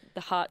is where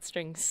the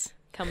heartstrings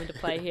come into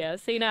play here.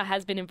 Cena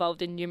has been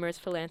involved in numerous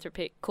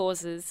philanthropic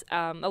causes,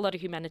 a lot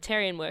of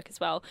humanitarian work as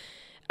well,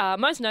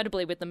 most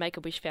notably with the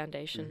Make-A-Wish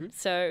Foundation. Mm-hmm.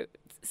 So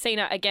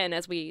Cena, again,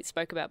 as we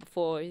spoke about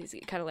before, he's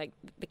kind of like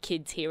the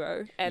kid's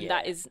hero, and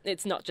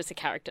it's not just a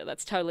character.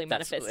 That's totally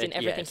manifest in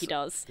everything he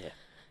does. Yeah.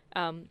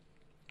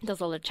 Does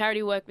a lot of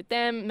charity work with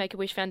them,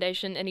 Make-A-Wish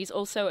Foundation, and he's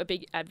also a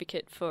big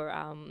advocate for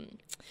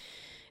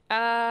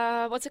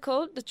what's it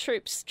called? The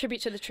Troops.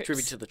 Tribute to the Troops.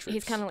 Tribute to the Troops.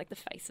 He's kind of like the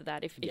face of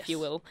that, if you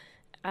will.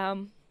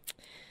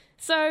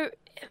 So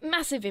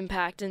massive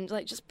impact, and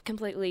like just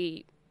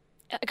completely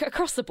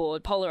across the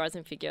board,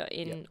 polarizing figure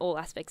in all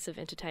aspects of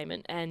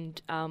entertainment,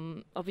 and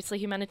obviously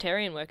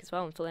humanitarian work as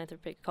well and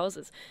philanthropic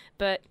causes.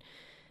 But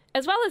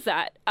as well as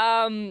that,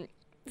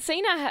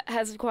 Cena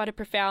has quite a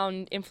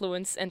profound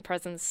influence and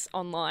presence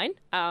online.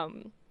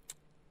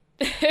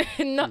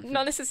 Not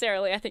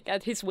necessarily, I think,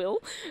 at his will,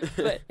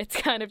 but it's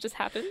kind of just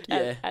happened,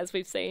 as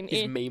we've seen.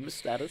 His meme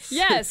status.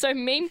 Yeah, so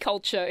meme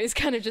culture is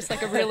kind of just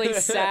like a really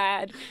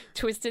sad,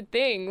 twisted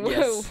thing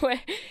where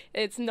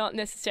it's not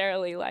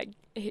necessarily like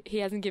he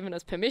hasn't given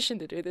us permission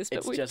to do this,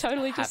 but we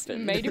totally just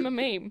made him a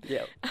meme.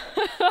 Yeah.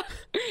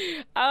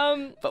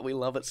 But we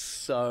love it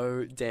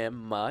so damn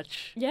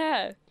much.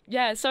 Yeah.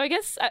 Yeah, so I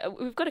guess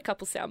we've got a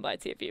couple sound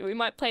bites here for you. We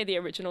might play the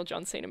original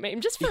John Cena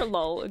meme just for a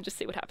lull and just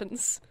see what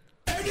happens.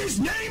 And his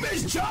name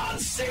is John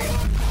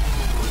Cena!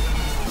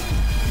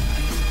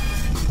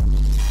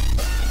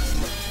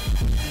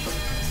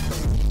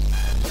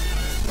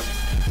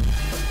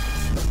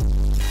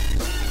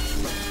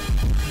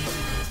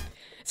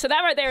 So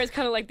that right there is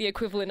kind of like the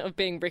equivalent of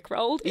being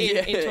rickrolled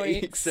in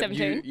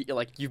 2017.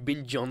 You've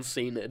been John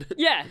Cena'd.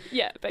 Yeah,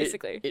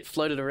 basically. It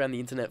floated around the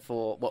internet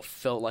for what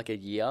felt like a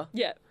year.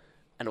 Yeah.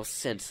 And it was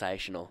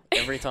sensational.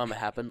 Every time it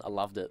happened, I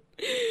loved it.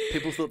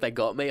 People thought they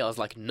got me. I was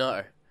like,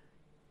 no,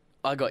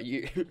 I got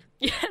you.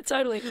 Yeah,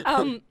 totally.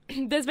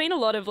 There's been a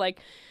lot of like,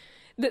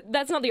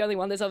 that's not the only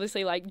one. There's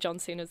obviously like John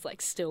Cena's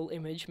like still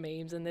image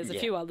memes, and there's a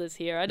few others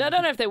here. I don't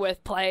know if they're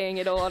worth playing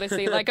at all,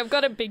 honestly. Like I've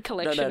got a big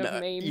collection of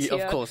memes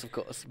here. Of course.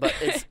 But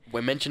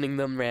we're mentioning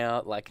them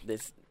now. Like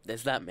there's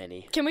that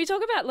many. Can we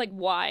talk about like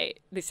why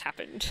this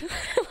happened?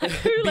 Like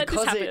who let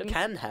this happen? Because it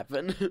can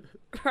happen.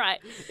 Right.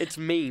 It's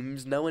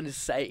memes. No one is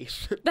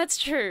safe. That's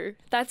true.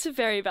 That's a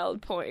very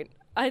valid point.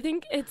 I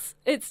think it's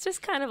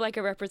just kind of like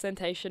a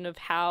representation of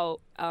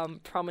how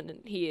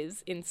prominent he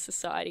is in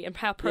society and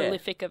how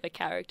prolific of a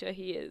character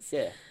he is.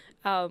 Yeah.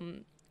 That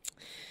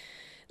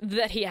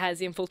he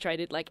has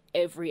infiltrated like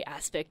every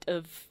aspect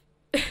of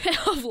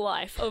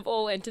life, of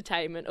all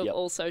entertainment, of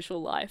all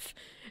social life.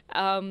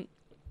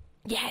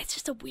 It's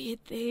just a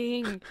weird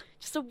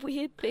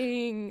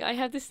thing. I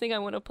have this thing I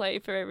want to play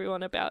for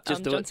everyone about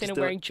John Cena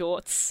wearing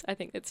jorts. I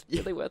think it's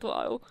really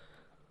worthwhile.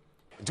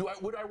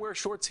 Would I wear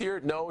shorts here?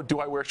 No. Do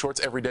I wear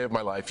shorts every day of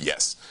my life?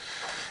 Yes.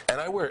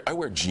 And I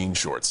wear jean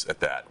shorts at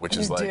that, which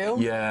is like,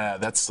 yeah,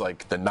 that's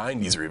like the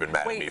 90s are even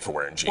mad at me for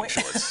wearing jean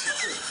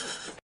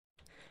shorts.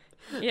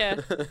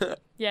 Yeah.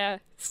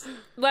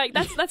 Like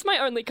that's my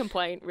only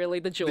complaint, really.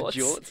 The jorts.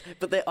 The jorts,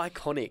 but they're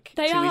iconic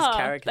to his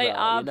character. They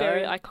are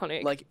very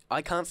iconic. Like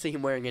I can't see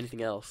him wearing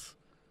anything else.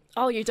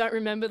 Oh, you don't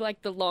remember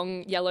like the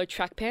long yellow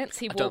track pants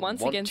he wore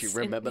once against his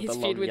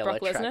feud with Brock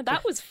Lesnar?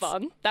 That was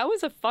fun. That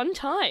was a fun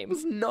time. It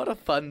was not a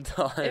fun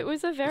time. It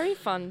was a very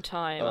fun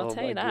time, I'll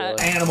tell you that.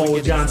 Animal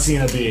would John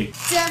Cena be?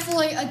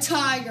 Definitely a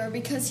tiger,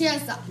 because he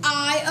has the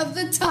eye of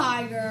the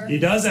tiger. He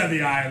does have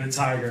the eye of the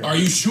tiger. Are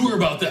you sure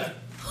about that?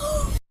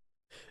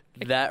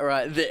 That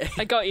right there.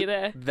 I got you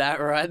there. That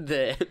right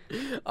there.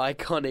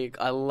 Iconic.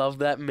 I love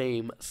that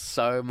meme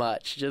so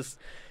much. Just,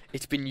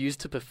 it's been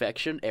used to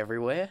perfection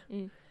everywhere.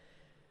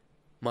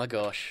 My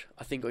gosh.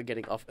 I think we're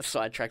getting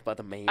sidetracked by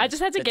the memes. I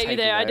just had to get you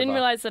there. I didn't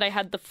realize that I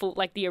had the full,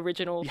 like, the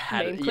original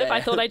meme clip. Yeah.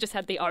 I thought I just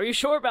had the, are you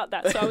sure about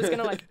that? So I was going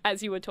to, like,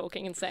 as you were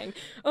talking and saying,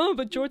 oh,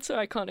 but George's so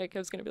iconic, I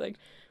was going to be like,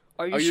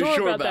 are you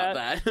sure about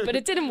that? But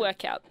it didn't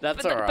work out.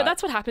 That's all right. But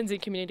that's what happens in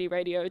community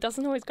radio. It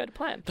doesn't always go to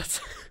plan.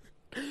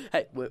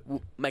 Hey,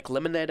 we'll make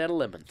lemonade out of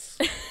lemons.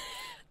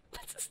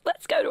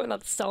 Let's go to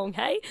another song,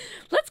 hey?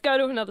 Let's go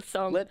to another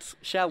song.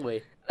 Shall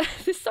we?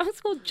 This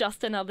song's called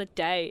Just Another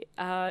Day.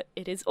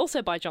 It is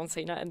also by John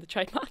Cena and the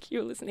trademark.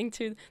 You're listening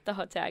to the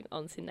Hot Tag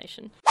on Sin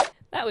Nation.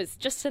 That was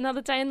Just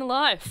Another Day in the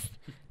Life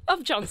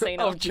of John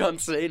Cena. Of John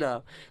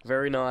Cena.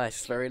 Very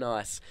nice, very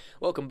nice.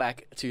 Welcome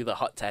back to the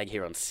Hot Tag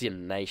here on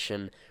Sin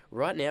Nation.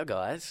 Right now,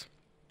 guys.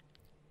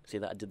 See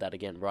that I did that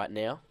again. Right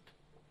now.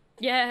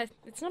 Yeah,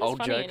 it's not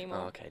Old as funny joke. anymore.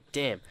 Oh, okay,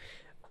 damn.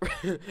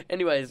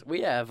 Anyways,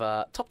 we have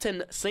top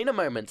 10 Cena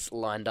moments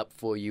lined up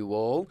for you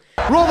all.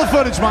 Roll the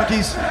footage,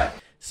 monkeys.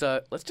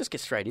 So let's just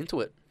get straight into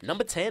it.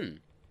 Number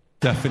 10.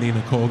 Stephanie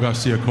Nicole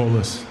Garcia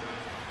Colas.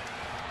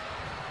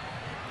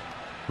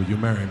 Will you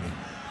marry me?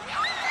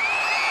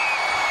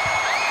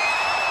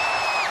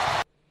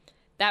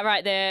 That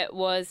right there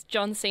was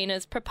John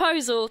Cena's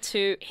proposal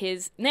to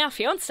his now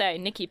fiancée,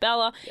 Nikki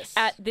Bella,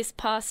 at this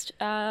past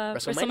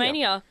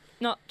WrestleMania.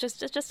 Not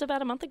just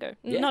about a month ago.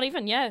 Yeah. Not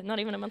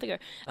even a month ago.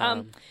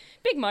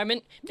 Big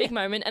moment,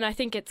 and I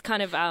think it's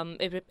kind of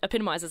it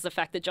epitomizes the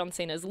fact that John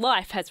Cena's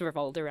life has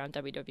revolved around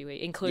WWE,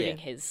 including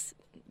his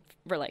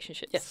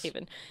relationships.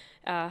 Even,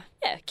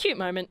 cute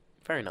moment.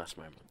 Very nice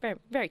moment. Very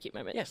very cute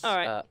moment. Yes. All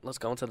right. Let's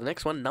go on to the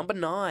next one. Number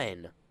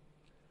 9.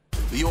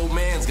 The old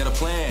man's got a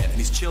plan, and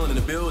he's chilling in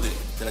the building.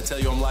 Did I tell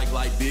you I'm like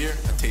light beer?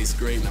 I taste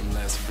great, and I'm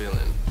less feeling.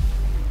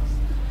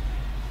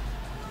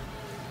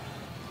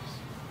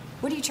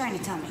 What are you trying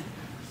to tell me?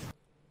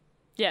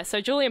 Yeah, so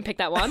Julian picked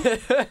that one.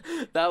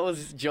 That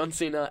was John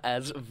Cena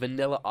as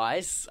Vanilla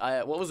Ice.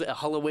 What was it? A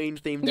Halloween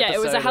themed episode? Yeah, it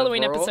was a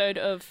Halloween of Raw? episode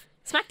of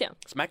SmackDown.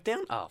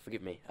 SmackDown? Oh,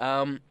 forgive me.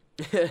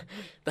 That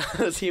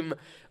was him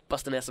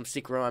busting out some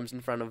sick rhymes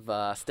in front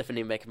of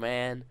Stephanie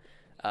McMahon,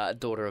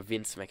 daughter of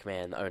Vince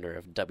McMahon, owner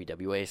of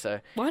WWE. So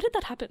why did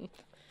that happen?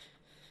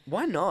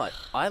 why not?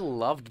 I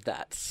loved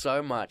that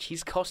so much.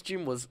 His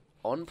costume was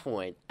on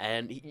point,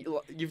 and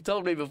you've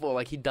told me before,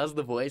 like, he does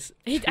the voice.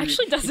 He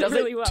actually does it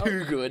really well.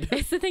 Too good.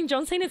 It's the thing.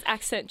 John Cena's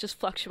accent just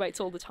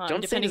fluctuates all the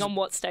time, depending on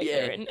what state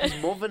you're in.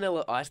 He's more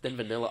Vanilla Ice than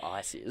Vanilla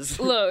Ice is.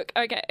 Look,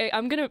 okay,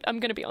 I'm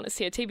gonna be honest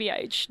here.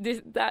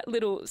 TBH, that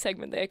little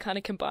segment there kind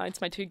of combines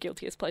my two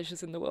guiltiest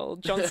pleasures in the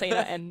world: John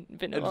Cena and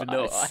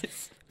Vanilla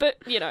Ice. But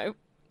you know,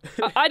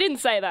 I didn't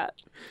say that.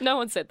 No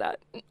one said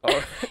that.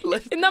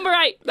 Right, Number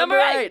eight. Number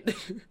eight.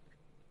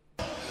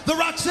 The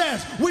Rock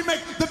says we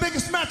make the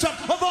biggest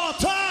matchup of all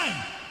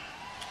time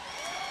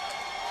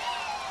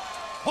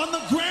on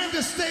the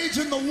grandest stage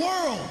in the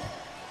world.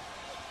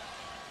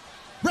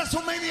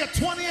 WrestleMania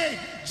 28,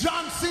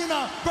 John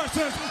Cena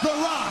versus The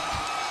Rock.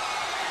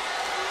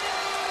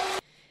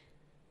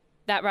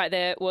 That right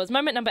there was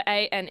moment number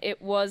 8, and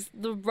it was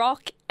The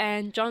Rock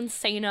and John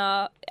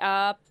Cena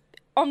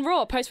on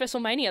Raw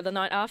post-WrestleMania the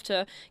night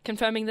after,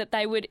 confirming that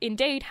they would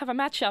indeed have a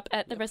matchup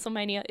at the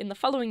WrestleMania in the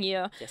following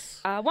year.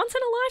 Yes. Once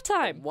in a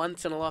lifetime.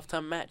 Once in a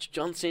lifetime match.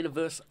 John Cena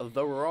versus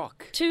The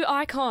Rock. Two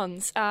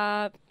icons,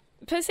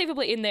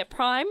 perceivably in their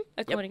prime,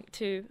 according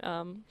to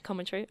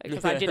commentary,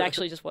 because I did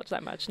actually just watch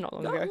that match not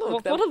long ago.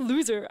 Look, what a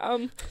loser.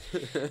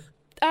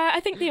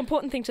 I think the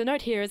important thing to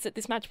note here is that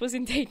this match was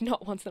indeed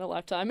not once in a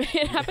lifetime.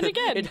 It happened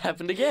again. It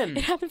happened again.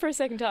 It happened for a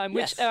second time,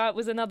 which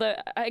was another,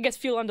 I guess,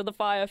 fuel under the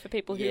fire for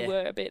people who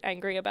were a bit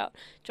angry about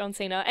John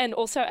Cena. And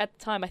also at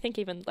the time, I think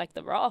even like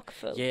The Rock.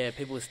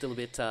 People were still a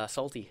bit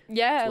salty.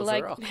 Yeah,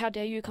 like, how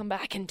dare you come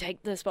back and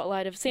take the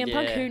spotlight of CM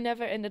Punk, who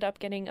never ended up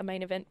getting a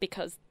main event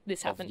because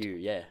this happened. Of you,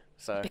 yeah.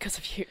 So because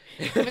of you.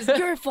 It was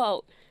your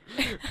fault.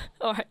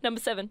 All right, number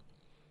 7.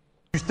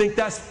 You think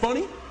that's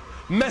funny?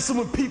 Messing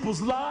with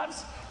people's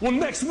lives? Well,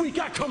 next week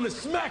I come to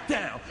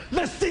SmackDown.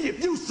 Let's see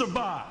if you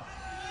survive.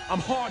 I'm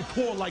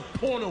hardcore like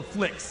porno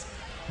flicks.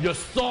 You're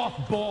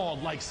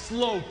softball like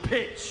slow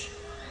pitch.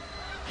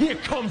 Here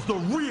comes the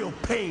real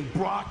pain,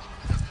 Brock.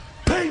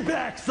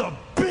 Payback's a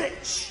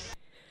bitch.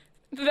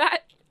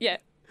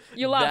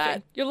 You're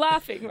laughing. You're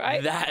laughing,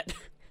 right? That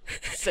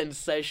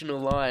sensational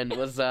line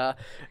was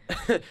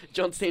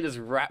John Cena's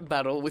rap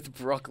battle with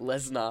Brock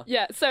Lesnar.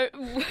 Yeah, so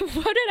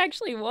what it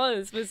actually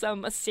was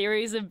a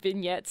series of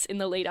vignettes in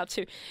the lead up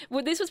to.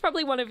 Well, this was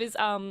probably one of his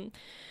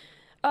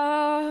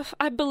I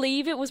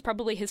believe it was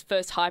probably his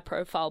first high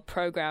profile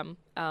program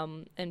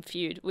and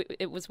feud.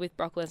 It was with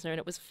Brock Lesnar, and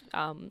it was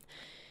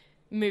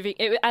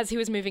as he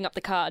was moving up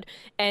the card,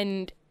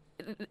 and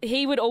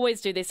he would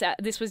always do this.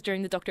 This was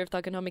during the Doctor of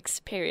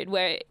Thugonomics period,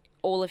 where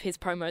all of his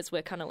promos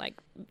were kind of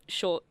like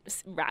short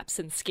raps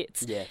and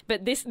skits. Yeah.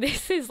 But this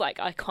is like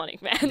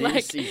iconic, man.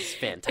 This is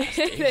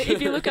fantastic.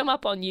 If you look them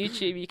up on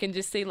YouTube, you can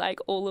just see like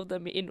all of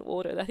them in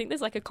order. I think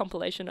there's like a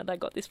compilation that I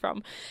got this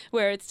from,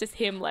 where it's just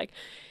him like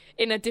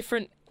in a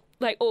different,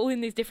 like all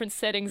in these different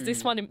settings.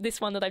 This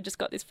one that I've just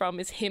got this from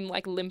is him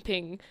like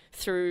limping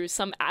through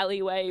some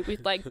alleyway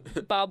with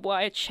like barbed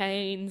wire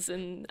chains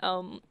and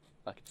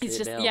he's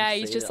just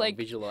he's just like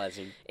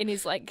visualizing in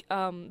his like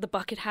the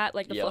bucket hat,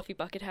 like the fluffy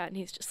bucket hat, and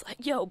he's just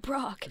like, "Yo,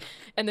 Brock,"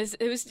 and it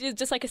was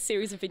just like a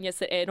series of vignettes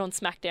that aired on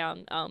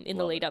SmackDown in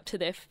the lead up to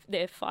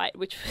their fight,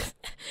 which was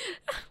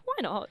why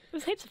not? It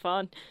was heaps of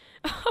fun.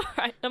 All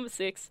right, number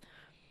 6.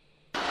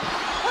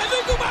 I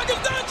think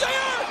Umaga's done,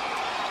 JR.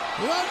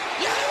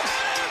 Yes!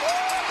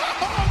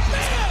 Oh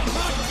man!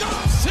 My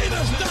God,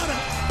 Cena's done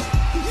it.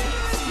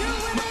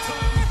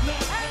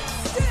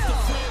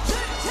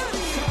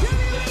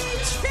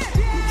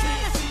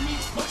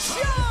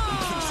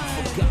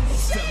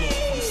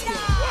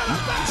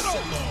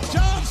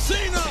 John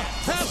Cena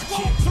has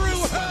walked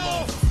through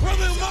hell with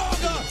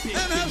Umaga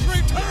and has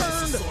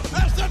returned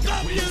as the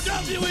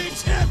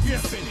WWE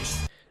Champion.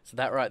 So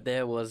that right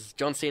there was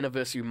John Cena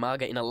versus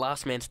Umaga in a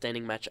last man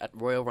standing match at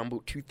Royal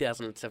Rumble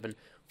 2007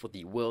 for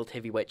the World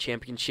Heavyweight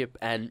Championship,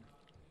 and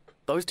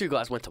those two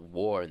guys went to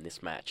war in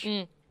this match.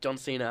 John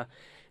Cena,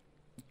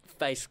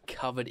 face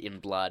covered in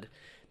blood,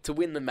 to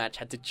win the match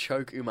had to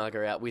choke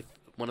Umaga out with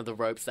one of the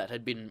ropes that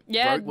had been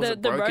the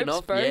broken ropes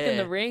off? broke in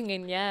the ring,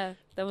 and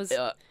that was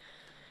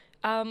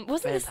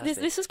wasn't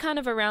this was kind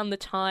of around the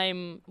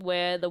time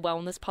where the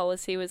wellness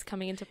policy was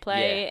coming into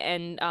play,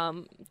 and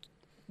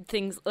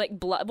things like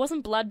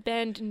wasn't blood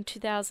banned in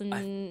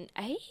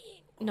 2008?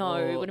 No,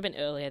 it would have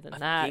been earlier than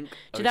that.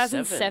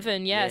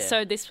 2007, yeah.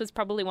 So this was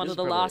probably one of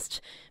the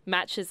last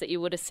matches that you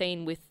would have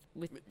seen with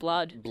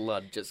blood.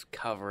 Blood just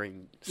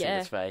covering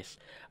Cena's face.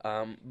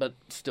 But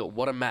still,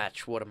 what a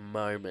match, what a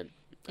moment.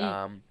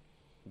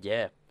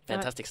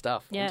 Fantastic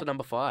stuff. On to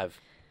number 5.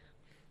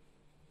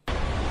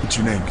 What's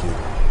your name, kid?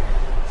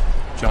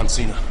 John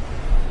Cena.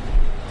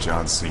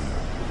 John Cena.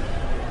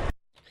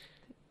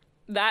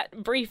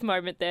 That brief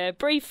moment there,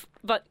 brief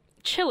but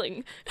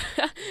chilling.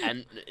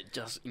 And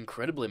just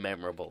incredibly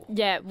memorable.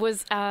 Yeah, it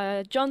was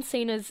John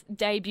Cena's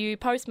debut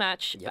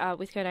post-match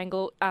with Kurt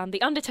Angle.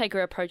 The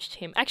Undertaker approached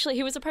him. Actually,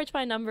 he was approached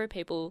by a number of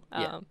people.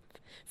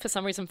 For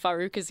some reason,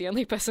 Farouk is the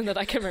only person that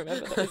I can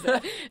remember that was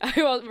there.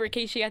 Well,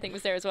 Rikishi, I think,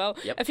 was there as well.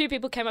 Yep. A few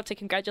people came up to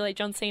congratulate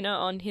John Cena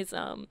on his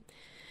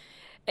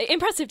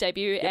impressive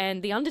debut,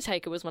 and The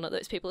Undertaker was one of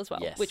those people as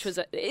well, which is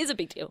a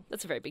big deal.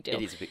 That's a very big deal.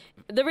 It is a big.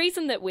 The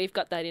reason that we've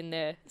got that in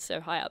there so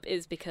high up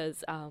is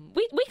because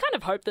we kind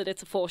of hope that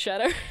it's a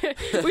foreshadow.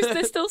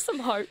 There's still some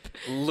hope.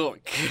 Look.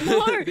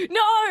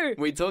 No!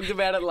 We talked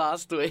about it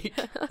last week.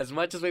 As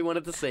much as we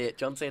wanted to see it,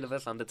 John Cena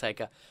vs.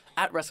 Undertaker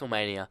at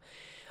WrestleMania.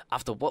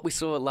 After what we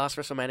saw at last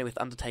WrestleMania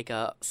with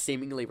Undertaker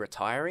seemingly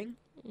retiring,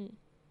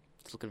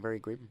 it's looking very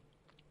grim.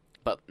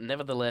 But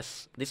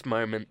nevertheless, this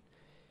moment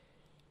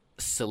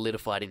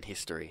solidified in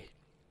history.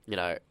 You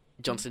know,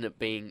 John Cena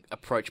being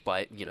approached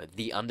by,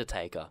 The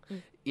Undertaker.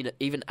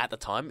 Even at the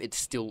time, it's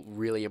still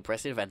really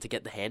impressive. And to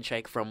get the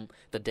handshake from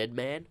the dead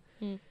man,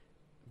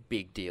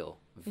 big deal.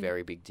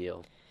 Very big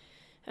deal.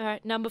 All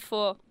right, number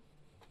 4.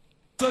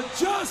 So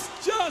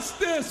just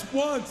this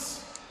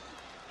once,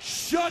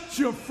 shut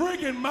your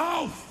friggin'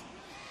 mouth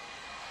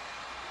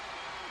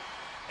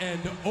and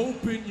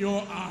open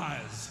your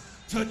eyes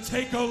to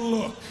take a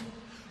look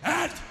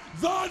at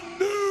the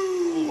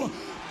new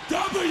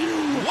WWE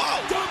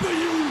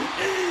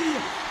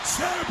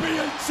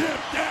Championship,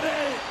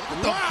 Daddy!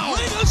 Wow!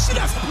 Let's see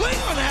that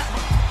fling on that!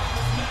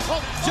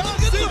 Oh, John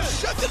Cena,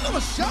 get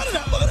another shot of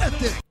that. Look at that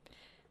thing!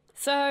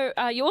 So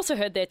you also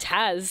heard their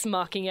Taz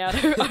marking out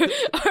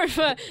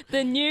over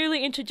the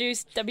newly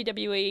introduced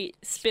WWE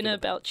Spinner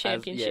Belt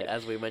Championship.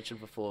 As we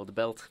mentioned before, the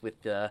belt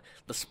with the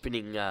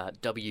spinning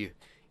W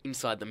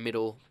inside the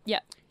middle.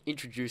 Yep.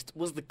 Introduced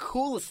was the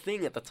coolest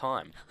thing at the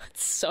time.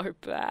 It's so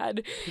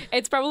bad.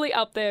 It's probably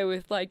up there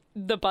with like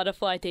the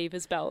Butterfly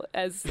Divas belt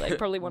as like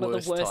probably one of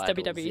the worst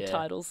WWE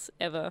titles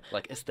ever.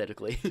 Like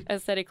aesthetically.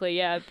 Aesthetically,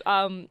 yeah.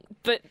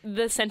 But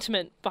the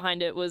sentiment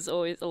behind it was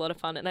always a lot of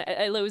fun, and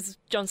it was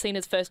John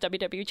Cena's first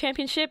WWE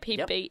Championship. He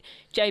beat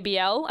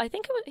JBL. I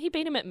think he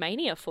beat him at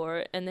Mania for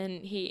it, and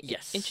then he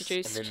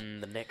introduced. And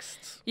then the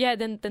next. Yeah,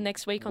 then the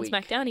next week on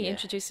SmackDown, he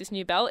introduced this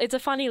new belt. It's a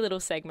funny little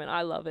segment.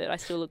 I love it. I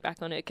still look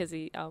back on it because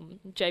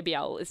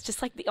JBL is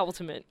just like the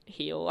ultimate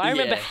heel. I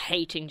remember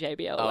hating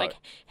JBL,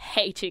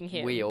 hating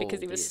him because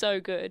he was so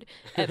good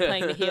at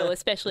playing the heel,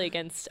 especially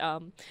against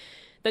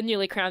the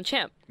newly crowned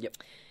champ. Yep.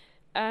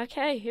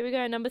 Okay, here we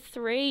go, number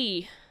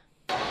 3.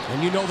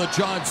 And you know that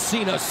John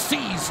Cena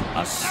sees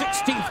a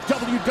 16th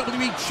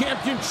WWE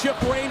Championship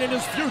reign in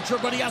his future,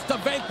 but he has to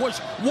vanquish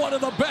one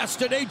of the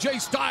best in AJ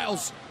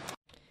Styles.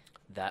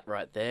 That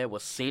right there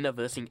was Cena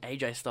versus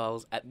AJ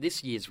Styles at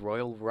this year's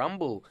Royal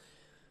Rumble.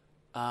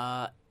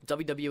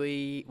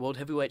 WWE World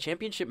Heavyweight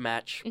Championship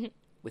match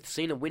with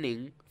Cena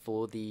winning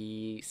for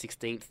the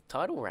 16th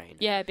title reign.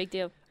 Yeah, big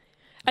deal.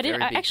 I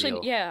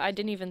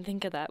didn't even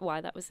think of that,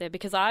 why that was there,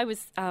 because I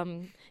was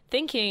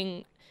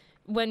thinking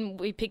when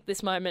we picked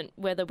this moment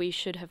whether we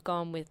should have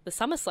gone with the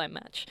SummerSlam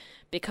match,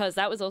 because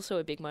that was also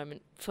a big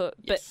moment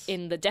but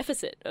in the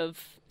deficit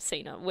of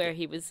Cena, where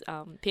he was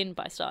pinned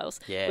by Styles,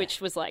 which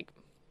was like,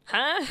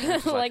 huh?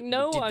 Like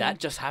no one. Did that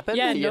just happen?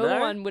 Yeah, no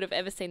one would have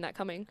ever seen that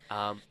coming.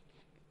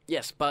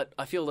 Yes, but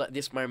I feel that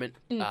this moment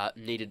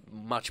needed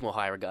much more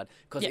high regard,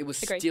 because it was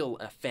still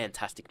a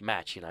fantastic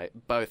match,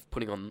 both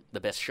putting on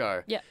the best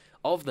show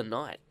of the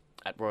night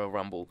at Royal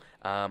Rumble,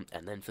 and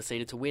then for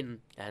Cena to win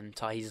and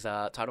tie his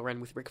title reign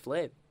with Ric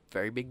Flair.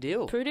 Very big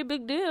deal. Pretty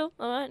big deal.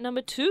 All right,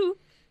 number 2.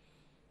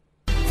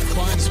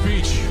 Fine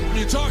speech. When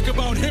you talk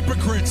about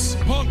hypocrites,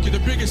 Punk, you're the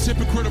biggest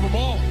hypocrite of them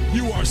all.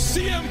 You are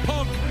CM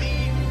Punk.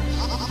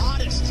 The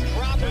hottest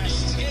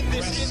property in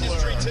this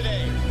industry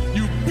today.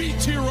 You beat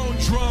to your own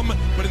drum,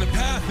 but in the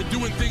path of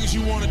doing things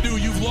you want to do,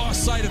 you've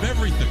lost sight of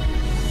everything.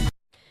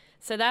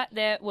 So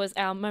there was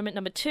our moment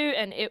number 2,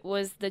 and it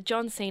was the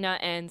John Cena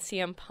and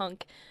CM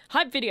Punk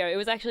hype video. It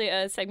was actually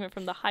a segment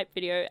from the hype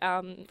video.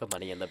 For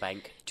Money in the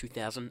Bank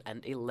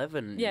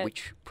 2011,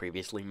 which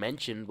previously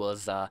mentioned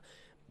was a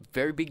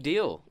very big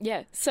deal.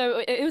 Yeah,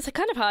 so it was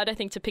kind of hard, I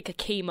think, to pick a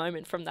key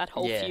moment from that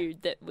whole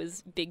feud that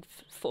was big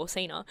for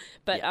Cena.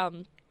 But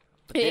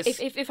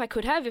if I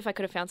could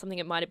have found something,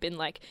 it might have been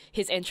like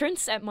his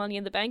entrance at Money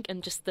in the Bank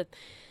and just the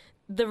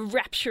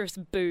rapturous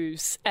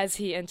boos as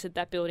he entered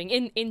that building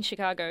in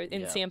Chicago,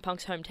 in CM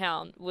Punk's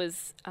hometown,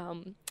 was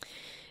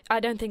I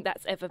don't think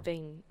that's ever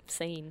been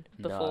seen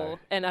before,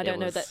 and I don't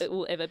know that it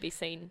will ever be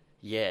seen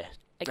again.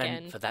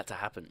 And for that to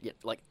happen,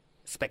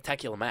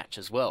 spectacular match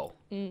as well,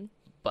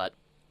 but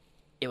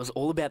it was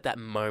all about that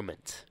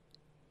moment,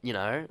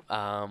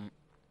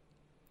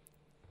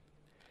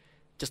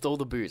 just all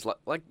the boos,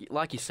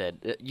 like you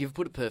said, you've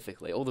put it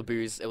perfectly, all the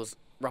boos. It was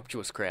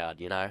rapturous crowd,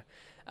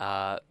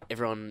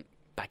 everyone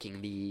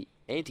backing the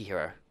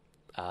anti-hero,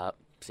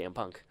 CM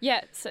Punk.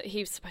 Yeah, so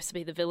he was supposed to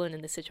be the villain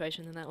in this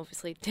situation, and that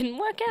obviously didn't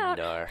work out.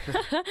 No.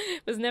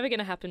 It was never going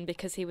to happen,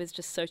 because he was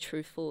just so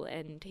truthful,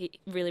 and he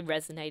really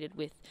resonated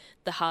with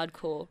the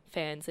hardcore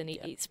fans, and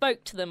he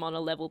spoke to them on a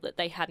level that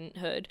they hadn't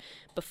heard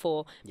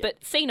before.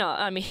 But Cena,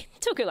 I mean,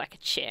 took it like a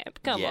champ.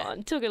 Come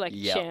on, took it like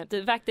a champ.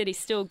 The fact that he's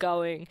still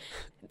going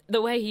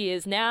the way he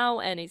is now,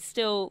 and he's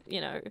still,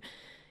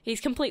 he's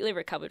completely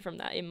recovered from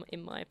that,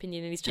 in my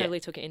opinion, and he's totally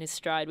took it in his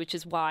stride, which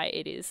is why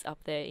it is up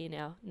there in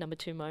our number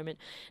 2 moment.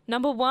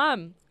 Number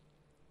 1.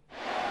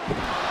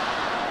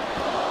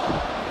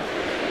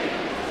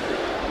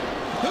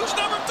 Who's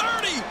number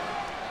 30?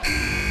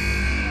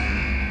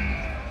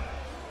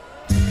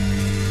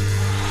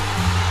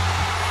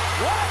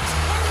 What?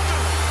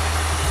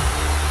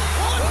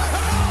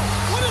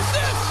 What is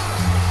this?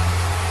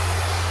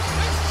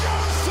 It's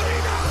John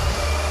Cena!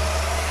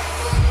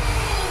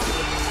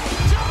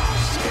 John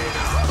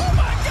Cena! Oh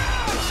my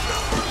gosh!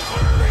 Number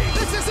 30!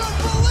 This is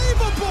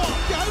unbelievable!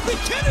 You gotta be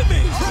kidding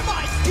me! Oh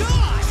my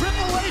God!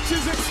 Triple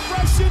H's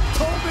expression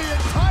told the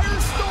entire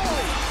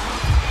story.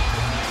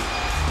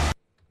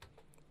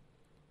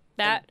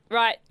 That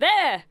right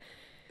there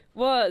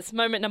was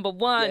moment number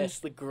 1. Yes,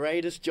 the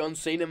greatest John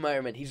Cena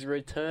moment. His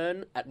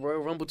return at Royal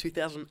Rumble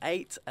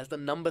 2008 as the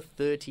number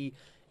 30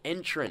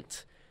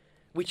 entrant,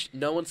 which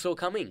no one saw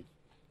coming.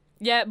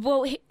 Yeah,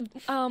 well,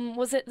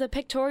 was it the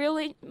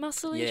pectoral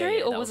muscle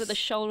injury, or was it the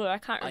shoulder? I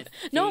can't remember.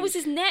 No, it was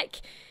his neck.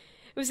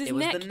 It was his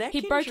neck. The neck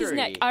he broke his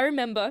injury. neck. I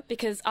remember,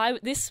 because I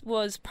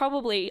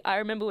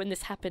remember when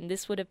this happened.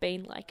 This would have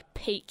been like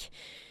peak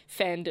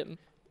fandom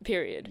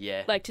period.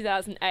 Yeah. Like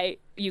 2008.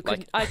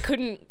 I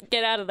couldn't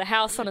get out of the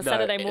house on a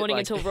Saturday morning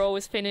until Raw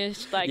was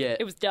finished.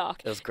 It was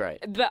dark. It was great.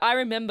 But I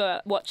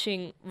remember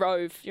watching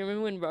Rove. You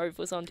remember when Rove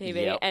was on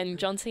TV? Yep. And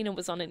John Cena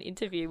was on an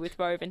interview with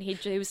Rove, and he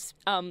was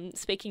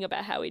speaking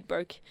about how he'd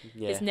broke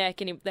his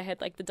neck, and they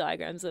had like the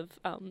diagrams of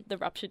the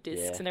ruptured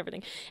discs and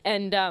everything.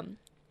 And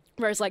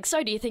Rove's like,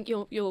 so do you think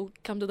you'll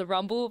come to the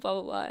Rumble? Blah,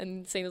 blah, blah.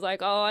 And Cena's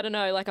like, oh, I don't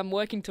know. Like, I'm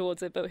working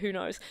towards it, but who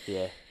knows?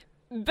 Yeah.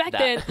 Back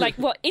then, like,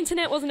 what,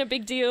 internet wasn't a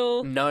big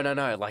deal? No.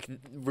 Like,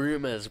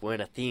 rumours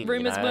weren't a thing.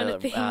 Rumours weren't a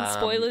thing.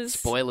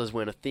 Spoilers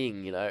weren't a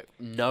thing,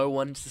 No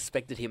one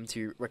suspected him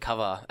to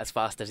recover as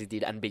fast as he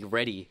did and be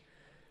ready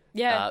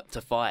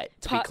to fight,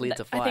 be cleared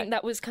to fight. I think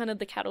that was kind of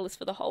the catalyst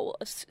for the whole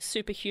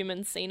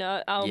superhuman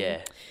Cena.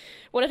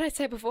 What did I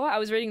say before? I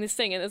was reading this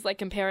thing, and it's like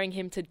comparing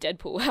him to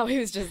Deadpool, how he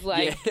was just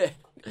like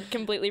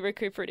completely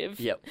recuperative.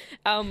 Yep.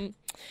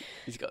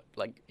 He's got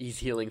his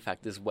healing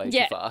factor's way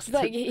too fast.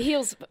 Like he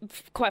heals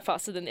quite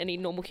faster than any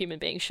normal human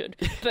being should.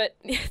 But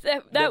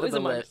that was a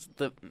moment.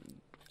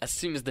 As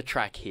soon as the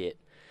track hit,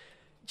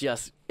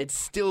 it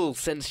still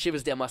sends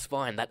shivers down my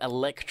spine. That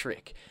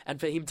electric, and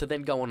for him to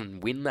then go on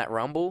and win that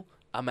Rumble.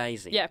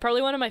 Amazing. Yeah,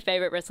 probably one of my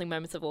favourite wrestling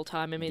moments of all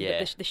time. I mean,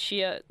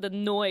 the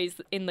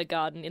noise in the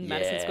garden, in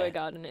Madison Square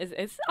Garden,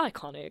 is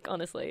iconic.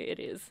 Honestly, it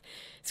is.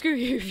 Screw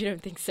you if you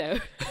don't think so.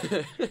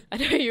 I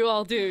know you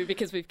all do,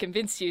 because we've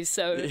convinced you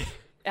so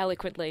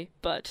eloquently,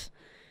 but...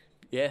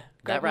 Yeah,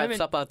 that wraps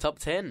up our top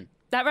 10.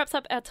 that wraps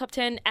up our top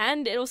 10,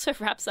 and it also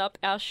wraps up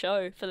our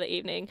show for the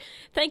evening.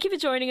 Thank you for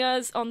joining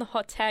us on the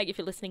Hot Tag if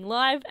you're listening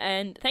live,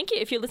 and thank you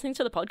if you're listening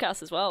to the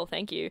podcast as well.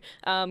 Thank you.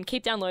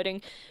 Keep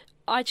downloading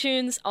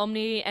iTunes,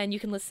 Omni, and you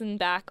can listen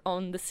back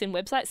on the SYN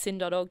website,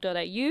 syn.org.au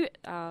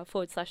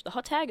 /the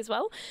Hot Tag as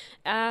well.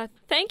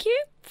 Thank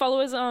you.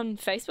 Follow us on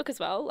Facebook as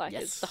well,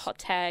 it's the Hot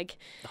Tag.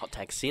 The Hot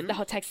Tag SYN. The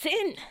Hot Tag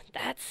SYN.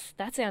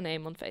 That's our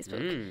name on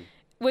Facebook.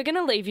 We're going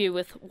to leave you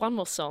with one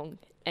more song,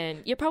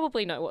 and you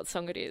probably know what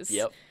song it is.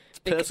 Yep. It's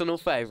a personal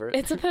favourite.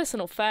 It's a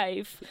personal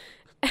fave.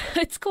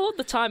 It's called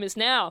The Time Is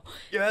Now.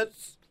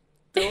 Yes.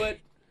 Do it.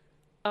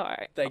 All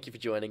right. Thank you for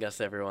joining us,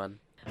 everyone.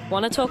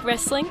 Want to talk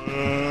wrestling?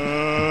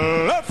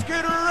 Let's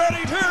get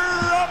ready to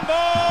rumble!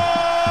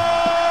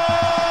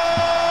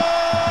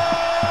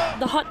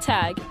 The Hot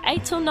Tag,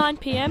 8 till 9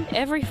 p.m.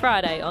 every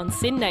Friday on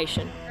SYN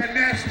Nation. And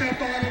that's the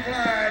bottom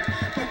line,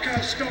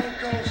 because Stone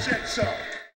Cold said so.